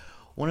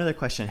 One other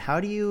question.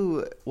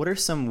 What are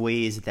some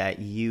ways that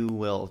you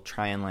will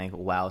try and like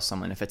wow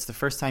someone? If it's the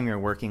first time you're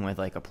working with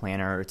like a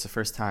planner, or it's the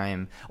first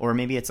time, or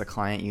maybe it's a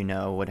client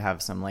would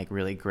have some like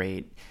really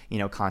great,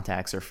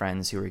 contacts or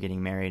friends who are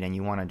getting married, and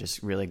you want to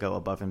just really go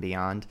above and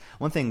beyond.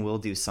 One thing we'll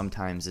do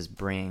sometimes is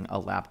bring a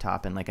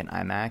laptop and like an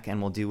iMac,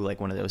 and we'll do like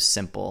one of those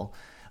simple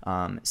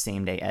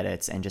same day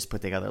edits, and just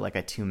put together like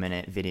a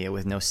 2-minute video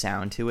with no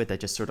sound to it that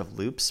just sort of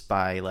loops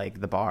by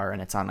like the bar,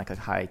 and it's on like a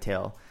high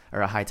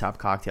top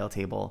cocktail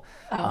table.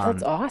 Oh,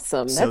 that's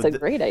awesome. So That's a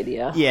great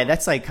idea. yeah,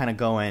 that's like kind of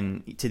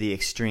going to the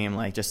extreme,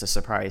 like just a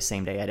surprise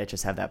same day edit,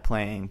 just have that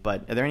playing.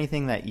 But are there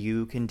anything that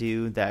you can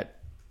do that,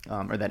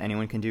 or that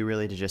anyone can do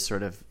really, to just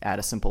sort of add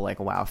a simple like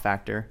wow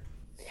factor?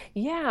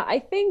 Yeah,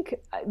 I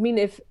mean,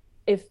 if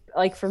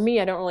like for me,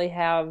 I don't really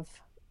have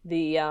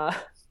the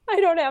I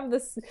don't have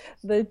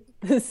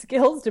the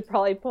skills to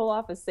probably pull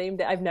off a same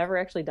day. I've never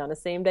actually done a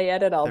same day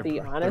edit, I'll be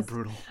They're honest.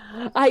 brutal.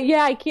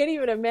 Yeah, I can't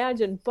even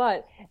imagine.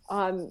 But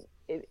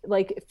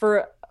like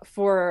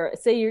for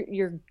say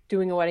you're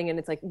doing a wedding, and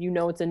it's like,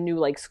 it's a new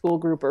like school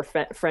group or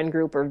friend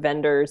group or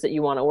vendors that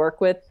you want to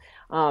work with.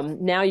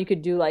 Now you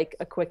could do like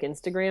a quick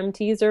Instagram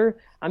teaser.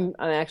 I'm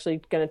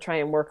actually going to try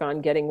and work on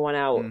getting one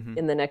out Hmm.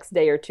 in the next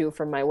day or two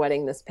from my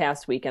wedding this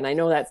past week. And I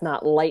know that's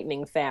not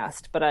lightning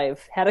fast, but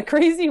I've had a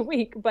crazy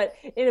week. But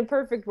in a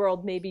perfect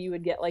world, maybe you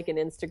would get like an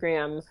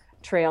Instagram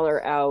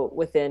trailer out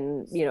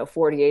within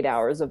 48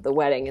 hours of the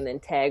wedding, and then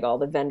tag all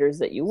the vendors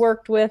that you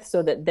worked with,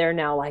 so that they're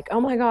now like, oh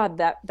my god,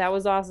 that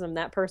was awesome,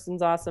 that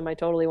person's awesome, I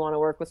totally want to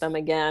work with them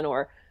again.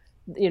 Or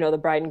the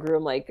bride and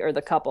groom, like, or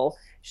the couple,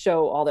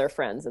 show all their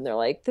friends, and they're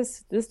like,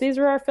 these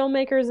are our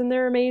filmmakers, and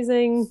they're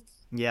amazing.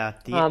 Yeah,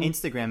 the um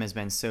Instagram has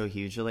been so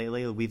huge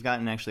lately. We've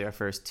gotten actually our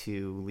first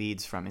 2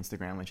 leads from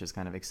Instagram, which is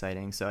kind of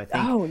exciting. So I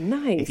think oh, if you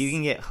nice.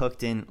 can get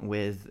hooked in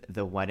with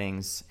the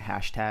weddings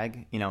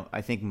hashtag,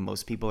 I think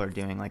most people are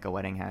doing like a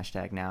wedding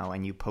hashtag now,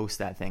 and you post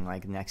that thing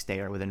like next day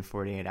or within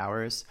 48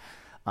 hours.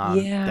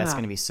 That's Yeah.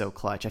 going to be so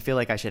clutch. I feel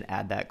like I should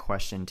add that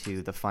question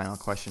to the final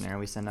questionnaire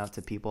we send out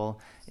to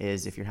people,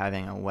 is if you're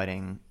having a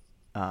wedding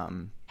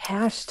wedding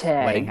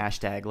Hashtag.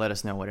 hashtag, let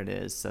us know what it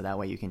is. So that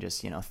way you can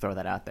just, throw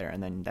that out there.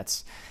 And then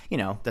that's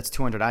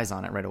 200 eyes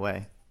on it right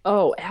away.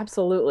 Oh,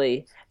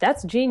 absolutely.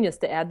 That's genius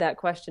to add that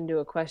question to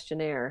a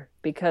questionnaire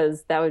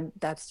because that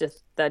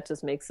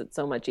just makes it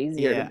so much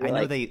easier to Yeah, be I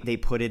know like, they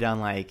put it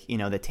on like,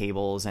 the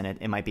tables and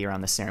it might be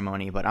around the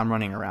ceremony, but I'm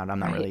running around. I'm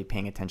not right, really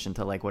paying attention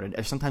to like what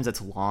it, sometimes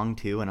it's long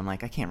too. And I'm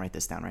like, I can't write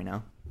this down right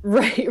now.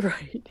 right,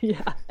 right.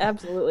 Yeah,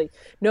 absolutely.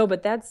 No,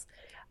 but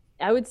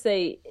I would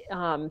say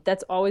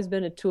that's always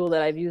been a tool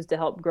that I've used to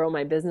help grow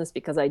my business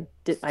because I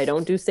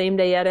don't do same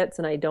day edits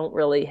and I don't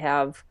really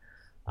have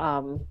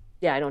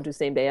yeah, I don't do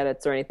same day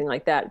edits or anything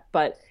like that.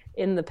 But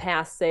in the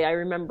past, say I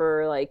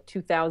remember like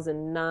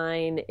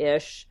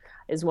 2009-ish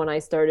is when I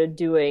started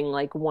doing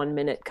like 1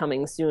 minute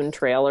coming soon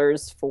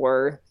trailers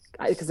for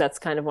because that's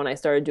kind of when I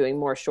started doing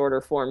more shorter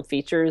form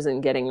features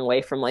and getting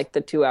away from like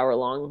the 2 hour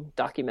long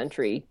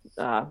documentary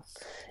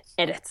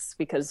edits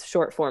because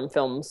short form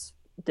films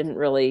didn't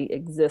really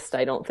exist,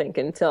 I don't think,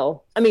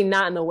 until I mean,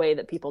 not in the way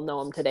that people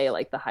know them today,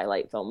 like the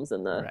highlight films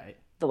and Right.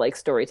 the like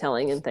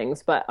storytelling and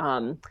things. But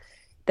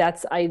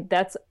that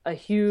was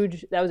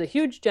a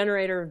huge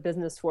generator of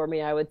business for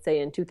me. I would say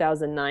in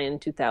 2009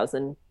 and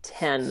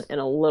 2010 and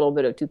a little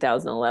bit of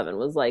 2011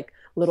 was like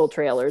little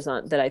trailers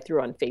on that I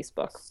threw on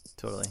Facebook.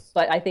 Totally.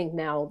 But I think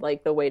now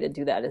like the way to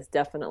do that is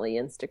definitely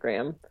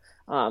Instagram.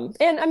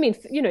 And I mean,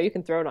 you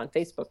can throw it on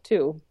Facebook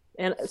too.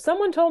 And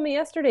someone told me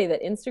yesterday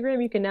that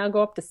Instagram you can now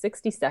go up to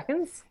 60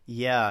 seconds.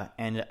 Yeah,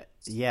 and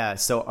yeah,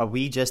 so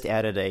we just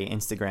added a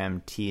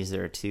Instagram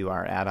teaser to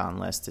our add-on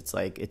list.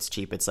 It's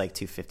cheap. It's like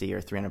 250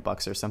 or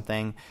 $300 or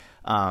something.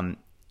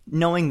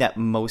 Knowing that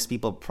most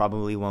people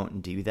probably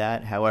won't do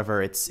that.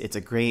 However, it's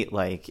a great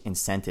like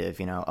incentive,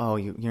 oh,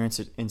 you're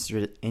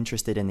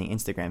interested in the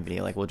Instagram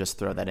video, like we'll just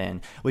throw that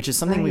in, which is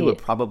something we would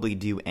probably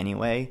do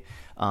anyway.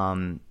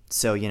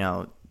 So,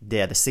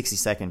 yeah, the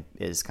 60-second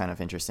is kind of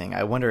interesting.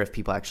 I wonder if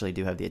people actually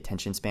do have the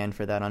attention span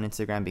for that on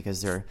Instagram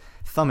because they're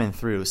thumbing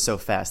through so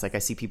fast. Like I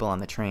see people on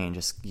the train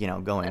just,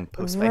 going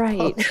post by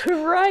post.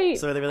 Right.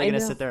 So are they really going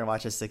to sit there and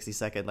watch a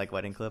 60-second like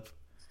wedding clip?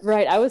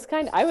 Right. I was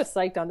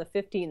psyched on the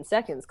 15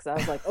 seconds because I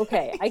was like,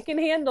 okay, I can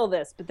handle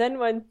this. But then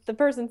when the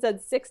person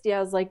said 60, I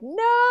was like,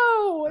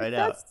 no,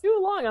 that's too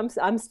long.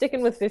 I'm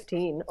sticking with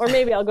 15, or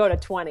maybe I'll go to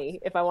 20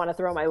 if I want to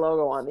throw my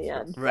logo on the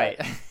end. Right.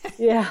 But,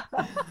 yeah.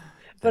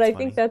 But I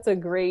think that's a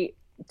great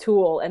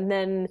tool. And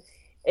then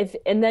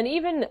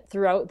even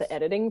throughout the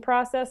editing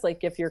process,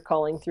 like if you're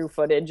culling through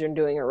footage and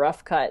doing a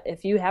rough cut,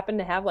 if you happen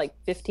to have like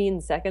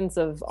 15 seconds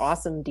of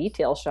awesome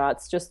detail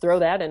shots, just throw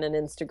that in an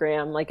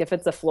Instagram. Like if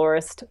it's a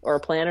florist or a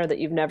planner that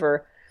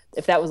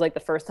if that was like the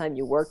first time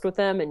you worked with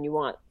them and you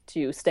want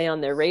to stay on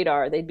their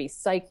radar, they'd be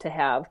psyched to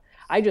have.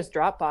 I just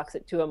Dropbox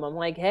it to them. I'm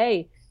like,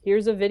 hey,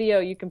 here's a video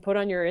you can put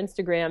on your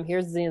Instagram.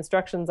 Here's the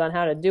instructions on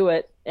how to do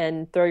it,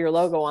 and throw your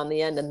logo on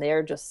the end. And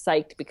they're just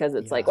psyched because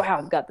it's like, wow,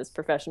 I've got this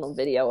professional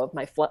video of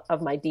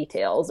my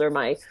details or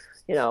my,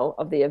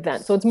 of the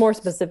event. So it's more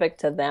specific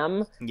to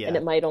them. Yeah. And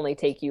it might only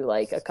take you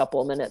like a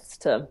couple of minutes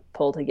to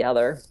pull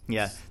together.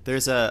 Yeah.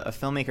 There's a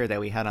filmmaker that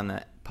we had on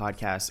the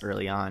podcast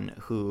early on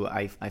who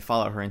I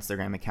follow her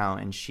Instagram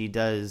account, and she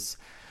does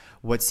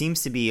what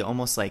seems to be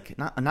almost like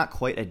not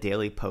quite a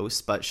daily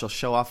post, but she'll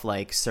show off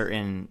like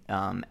certain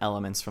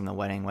elements from the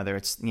wedding, whether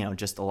it's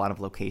just a lot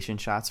of location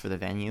shots for the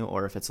venue,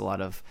 or if it's a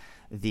lot of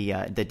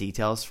the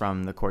details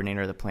from the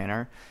coordinator or the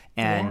planner,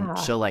 and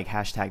she'll like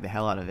hashtag the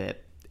hell out of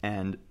it.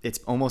 And it's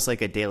almost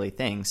like a daily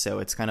thing. So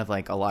it's kind of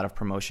like a lot of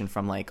promotion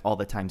from like all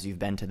the times you've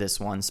been to this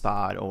one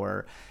spot,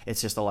 or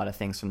it's just a lot of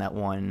things from that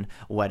one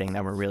wedding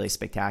that were really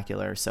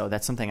spectacular. So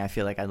that's something I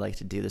feel like I'd like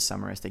to do this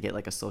summer, is to get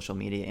like a social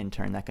media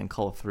intern that can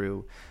cull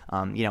through,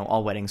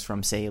 all weddings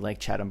from say like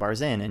Chatham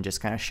Bars Inn and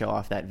just kind of show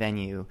off that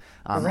venue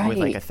with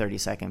like a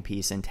 30-second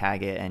piece and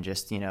tag it and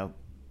just,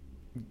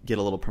 get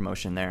a little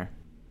promotion there.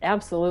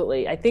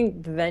 Absolutely. I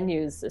think the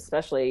venues,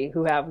 especially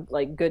who have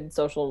like good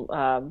social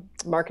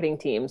marketing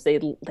teams, they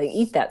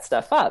eat that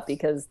stuff up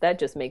because that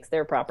just makes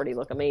their property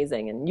look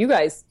amazing. And you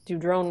guys do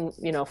drone,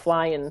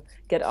 fly and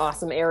get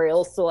awesome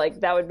aerials. So like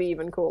that would be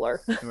even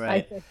cooler.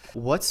 Right.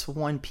 What's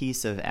one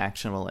piece of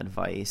actionable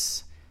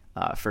advice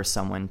for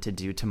someone to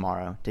do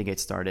tomorrow to get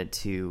started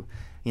to,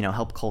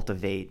 help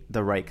cultivate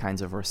the right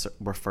kinds of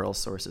referral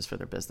sources for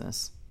their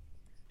business?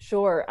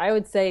 Sure. I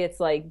would say it's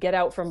like get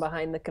out from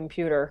behind the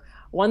computer.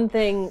 One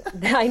thing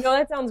that I know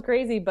that sounds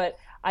crazy, but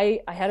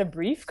I had a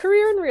brief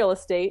career in real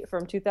estate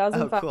from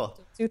 2005 to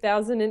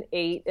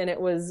 2008. And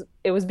it was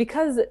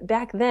because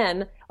back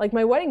then, like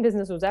my wedding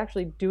business was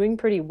actually doing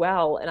pretty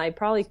well. And I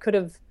probably could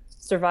have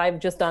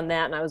survived just on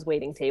that. And I was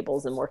waiting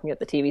tables and working at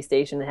the TV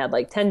station and had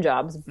like 10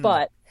 jobs.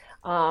 But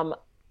I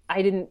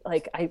didn't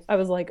like, I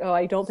was like, oh,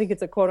 I don't think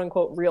it's a quote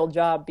unquote real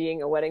job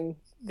being a wedding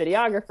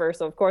videographer.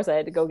 So of course I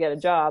had to go get a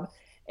job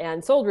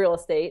and sold real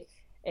estate,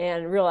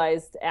 and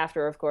realized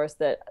after, of course,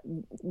 that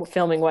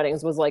filming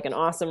weddings was like an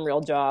awesome real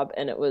job,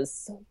 and it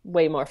was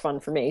way more fun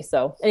for me.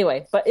 So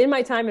anyway, but in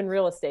my time in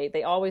real estate,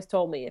 they always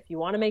told me, if you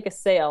want to make a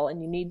sale and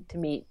you need to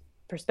meet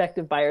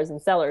prospective buyers and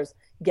sellers,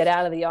 get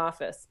out of the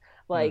office.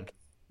 Like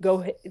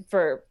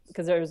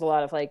because there was a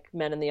lot of like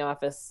men in the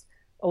office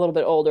a little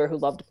bit older who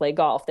love to play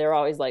golf. They're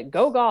always like,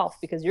 go golf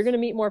because you're going to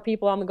meet more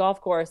people on the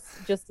golf course,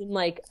 just in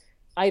like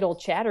idle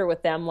chatter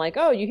with them. Like,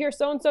 oh, you hear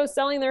so-and-so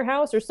selling their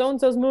house, or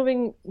so-and-so's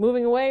moving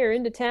away or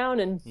into town.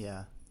 And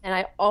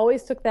I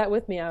always took that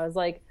with me. I was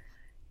like,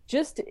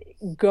 just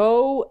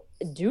go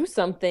do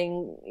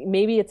something.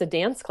 Maybe it's a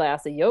dance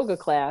class, a yoga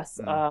class,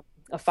 a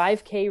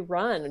 5K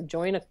run,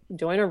 join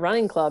a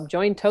running club,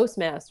 join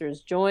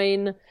Toastmasters,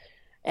 join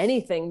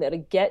anything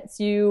that gets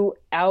you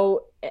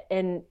out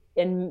and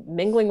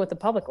mingling with the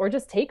public, or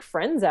just take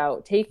friends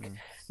out,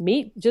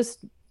 meet,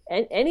 just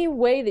any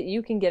way that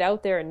you can get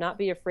out there and not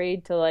be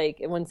afraid to,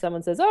 like, when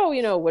someone says,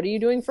 oh, what are you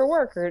doing for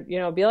work? Or,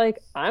 be like,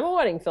 I'm a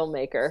wedding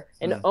filmmaker,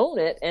 and own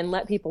it and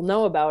let people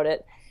know about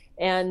it.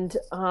 And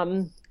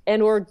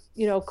or,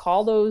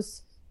 call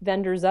those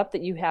vendors up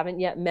that you haven't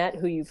yet met,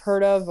 who you've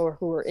heard of, or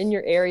who are in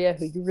your area,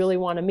 who you really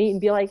want to meet, and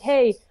be like,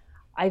 hey,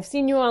 I've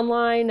seen you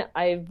online.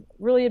 I've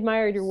really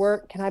admired your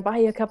work. Can I buy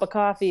you a cup of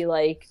coffee?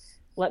 Like,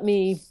 let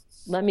me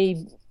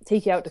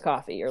take you out to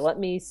coffee, or let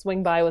me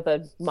swing by with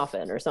a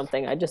muffin or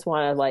something. I just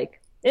want to like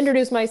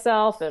introduce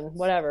myself and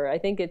whatever. I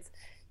think it's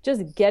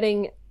just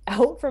getting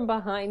out from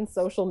behind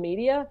social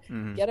media,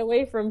 get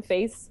away from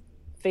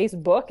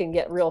Facebook and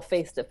get real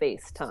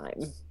face-to-face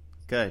time.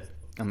 Good.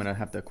 I'm going to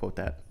have to quote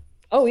that.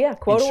 Oh yeah.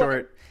 Quote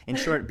away. In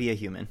short, be a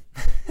human.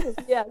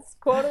 Yes.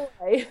 Quote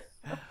away.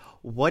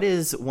 What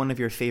is one of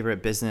your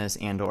favorite business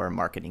and or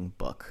marketing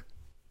book?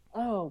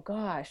 Oh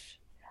gosh.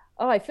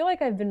 Oh, I feel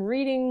like I've been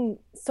reading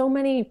so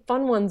many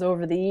fun ones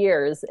over the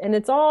years, and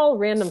it's all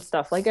random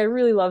stuff. Like, I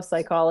really love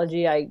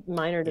psychology. I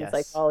minored in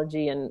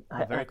psychology in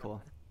very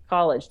cool.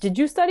 college. Did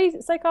you study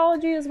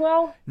psychology as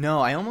well? No,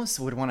 I almost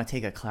would want to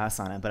take a class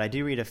on it, but I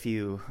do read a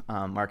few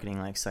marketing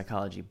like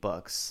psychology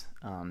books.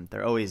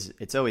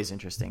 It's always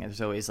interesting.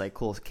 There's always like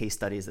cool case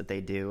studies that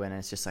they do, and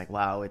it's just like,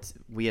 wow,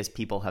 we as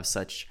people have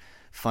such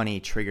funny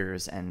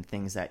triggers and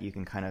things that you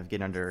can kind of get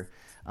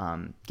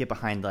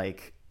behind,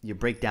 like, you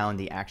break down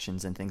the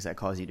actions and things that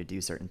cause you to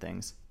do certain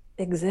things.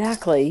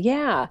 Exactly.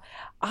 Yeah.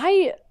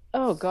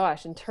 Oh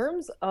gosh, in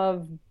terms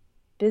of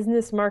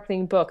business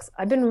marketing books,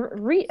 I've been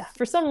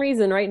for some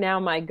reason right now,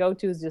 my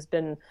go-to has just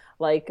been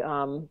like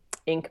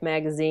Inc.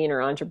 magazine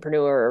or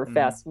Entrepreneur or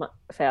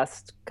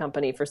Fast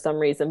Company for some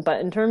reason.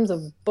 But in terms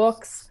of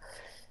books,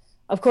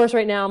 of course,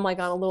 right now I'm like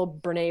on a little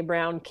Brene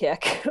Brown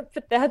kick,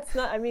 but that's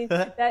not, I mean,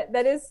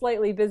 that is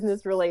slightly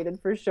business related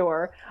for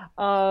sure.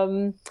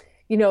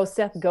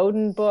 Seth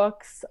Godin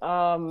books.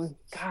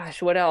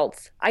 Gosh, what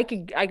else? I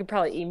could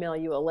probably email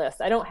you a list.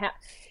 I don't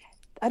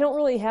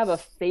really have a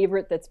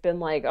favorite that's been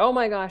like, oh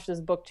my gosh, this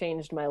book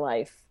changed my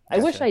life.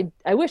 Gotcha.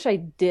 I wish I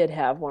did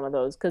have one of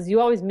those, because you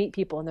always meet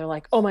people and they're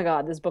like, oh my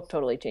God, this book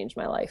totally changed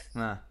my life.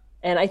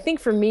 And I think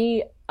for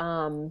me,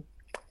 I'm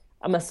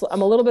a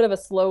little bit of a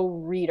slow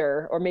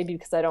reader, or maybe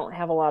because I don't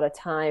have a lot of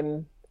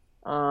time,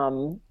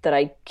 that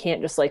I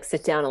can't just like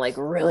sit down and like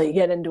really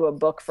get into a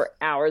book for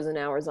hours and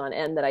hours on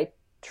end, that I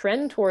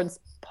trend towards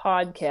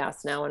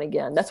podcasts now and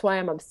again. That's why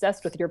I'm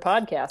obsessed with your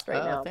podcast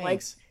right now.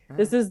 Thanks. Like,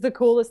 this is the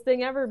coolest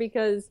thing ever,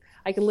 because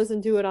I can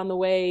listen to it on the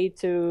way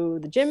to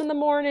the gym in the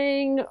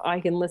morning. I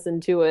can listen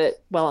to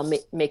it while I'm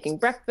making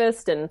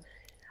breakfast, and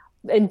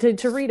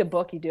to read a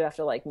book, you do have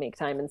to like make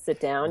time and sit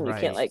down. Right. You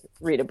can't like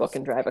read a book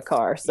and drive a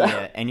car. So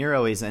yeah, and you're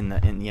always on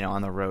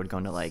the road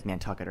going to like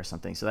Nantucket or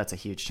something. So that's a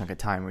huge chunk of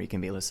time where you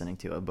can be listening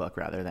to a book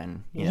rather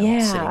than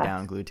sitting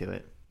down glued to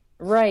it.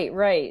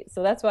 Right.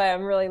 So that's why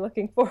I'm really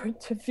looking forward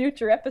to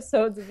future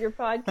episodes of your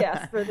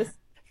podcast for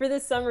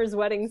this summer's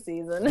wedding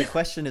season. The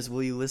question is,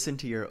 will you listen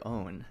to your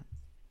own?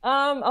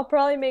 I'll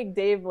probably make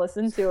Dave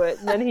listen to it,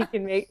 and then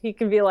he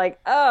can be like,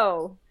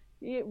 oh,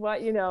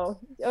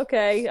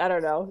 okay, I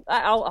don't know.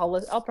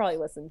 I'll probably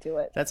listen to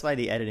it. That's why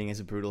the editing is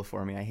brutal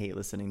for me. I hate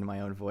listening to my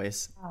own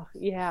voice. Oh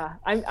yeah,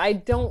 I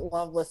don't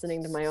love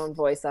listening to my own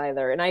voice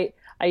either, and I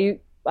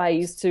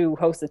used to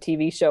host a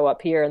TV show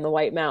up here in the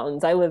White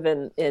Mountains. I live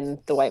in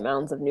the White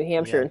Mountains of New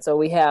Hampshire. And so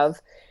we have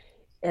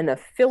an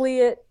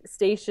affiliate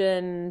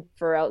station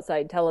for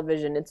outside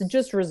television. It's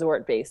just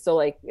resort based. So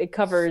like it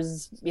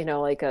covers,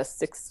 like a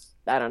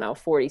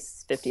 40,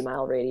 50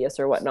 mile radius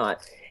or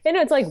whatnot. And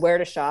it's like where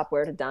to shop,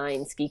 where to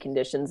dine, ski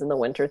conditions in the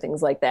winter,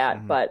 things like that.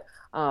 Mm-hmm. But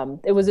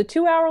it was a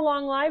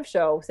 2-hour-long live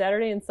show,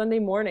 Saturday and Sunday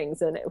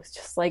mornings. And it was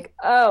just like,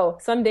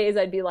 some days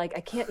I'd be like,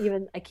 I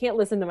can't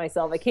listen to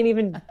myself. I can't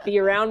even be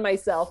around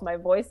myself. My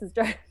voice is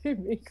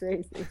driving me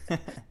crazy.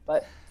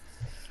 But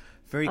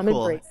I'm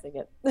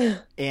embracing it.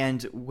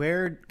 And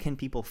where can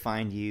people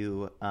find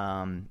you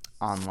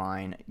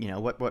online?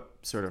 What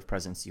sort of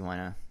presence do you want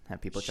to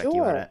have people check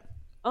you out at?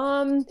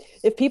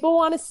 If people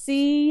want to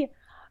see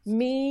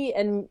me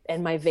and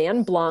my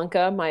van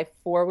Blanca, my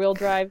 4-wheel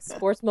drive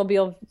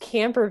sportsmobile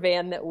camper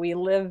van that we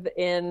live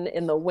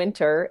in the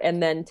winter and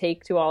then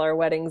take to all our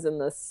weddings in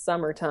the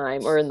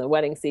summertime or in the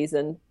wedding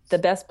season, the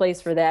best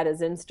place for that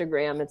is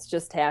Instagram. It's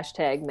just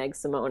hashtag Meg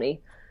Simone,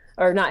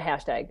 or not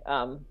hashtag,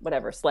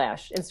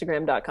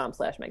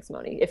 Instagram.com/Meg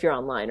Simone if you're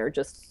online, or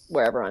just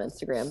wherever on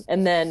Instagram.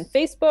 And then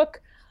Facebook,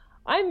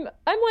 I'm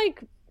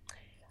like,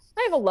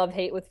 I have a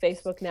love-hate with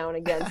Facebook now and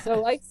again.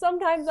 So like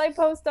sometimes I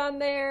post on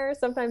there,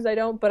 sometimes I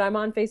don't, but I'm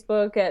on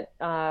Facebook at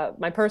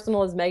my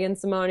personal is Megan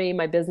Simone,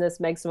 my business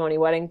Meg Simone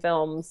Wedding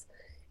Films.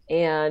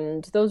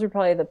 And those are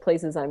probably the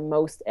places I'm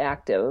most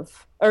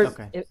active, or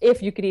Okay.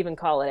 if you could even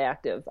call it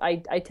active. I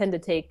tend to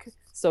take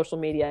social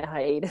media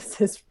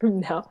hiatuses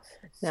from now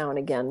and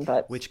again,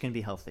 but Which can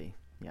be healthy.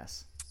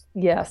 Yes.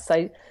 yes,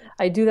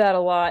 I do that a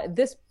lot.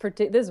 This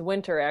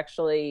winter,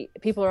 actually,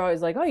 people are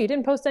always like, "Oh, you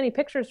didn't post any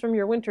pictures from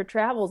your winter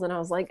travels," and I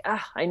was like,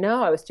 I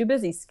know, I was too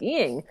busy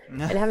skiing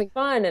and having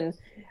fun." And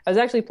I was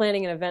actually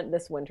planning an event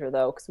this winter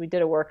though, because we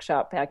did a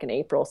workshop back in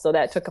April, so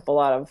that took up a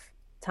lot of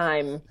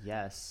time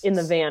Yes. in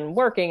the van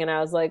working, and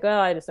I was like, well,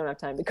 I just don't have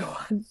time to go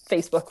on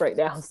Facebook right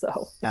now.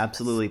 So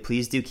Absolutely,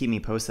 please do keep me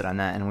posted on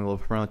that, and we will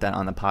promote that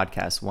on the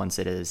podcast once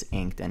it is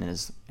inked and it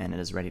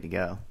is ready to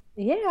go.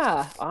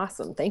 yeah,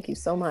 awesome. Thank you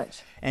so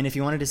much. And if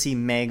you wanted to see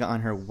Meg on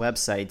her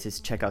website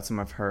to check out some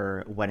of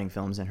her wedding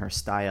films and her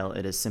style,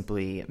 it is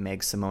simply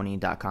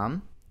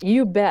megsimone.com.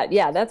 You bet.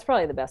 Yeah, that's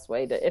probably the best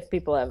way to, if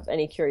people have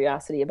any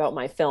curiosity about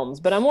my films.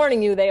 But I'm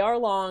warning you, they are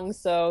long,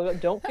 so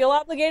don't feel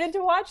obligated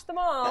to watch them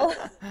all.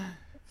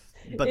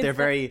 But they're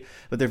very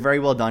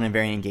well done and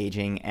very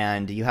engaging,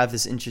 and you have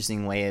this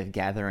interesting way of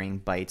gathering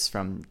bites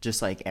from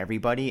just like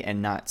everybody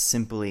and not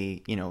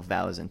simply,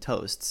 vows and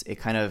toasts. It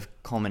kind of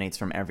culminates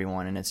from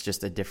everyone, and it's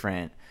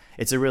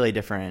a really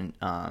different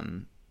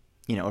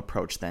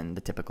approach than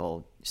the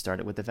typical start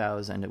it with the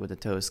vows, end it with a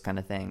toast kind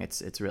of thing.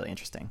 It's really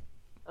interesting.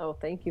 Oh,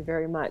 thank you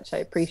very much. I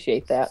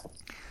appreciate that.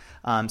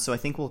 So I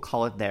think we'll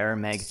call it there.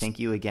 Meg, thank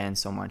you again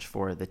so much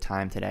for the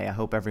time today. I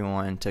hope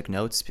everyone took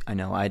notes. I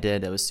know I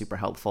did. It was super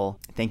helpful.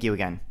 Thank you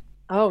again.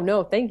 Oh,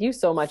 no, thank you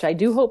so much. I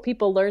do hope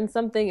people learned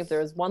something. If there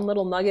was one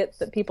little nugget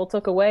that people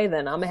took away,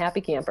 then I'm a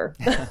happy camper.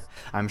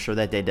 I'm sure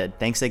that they did.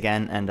 Thanks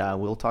again, and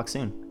we'll talk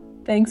soon.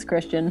 Thanks,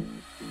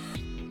 Christian.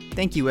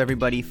 Thank you,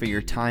 everybody, for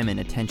your time and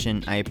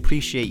attention. I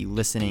appreciate you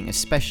listening,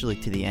 especially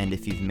to the end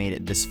if you've made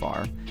it this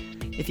far.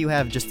 If you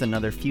have just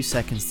another few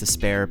seconds to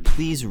spare,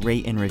 please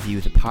rate and review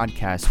the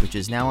podcast, which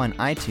is now on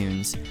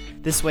iTunes.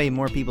 This way,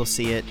 more people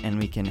see it, and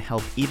we can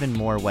help even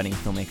more wedding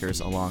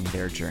filmmakers along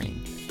their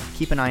journey.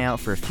 Keep an eye out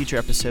for future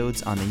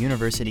episodes on the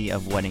University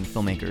of Wedding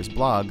Filmmakers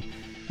blog,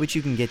 which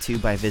you can get to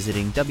by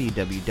visiting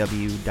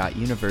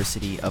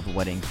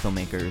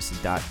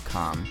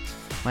www.universityofweddingfilmmakers.com.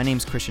 My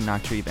name's Christian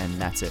Nachtrieb, and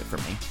that's it for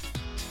me.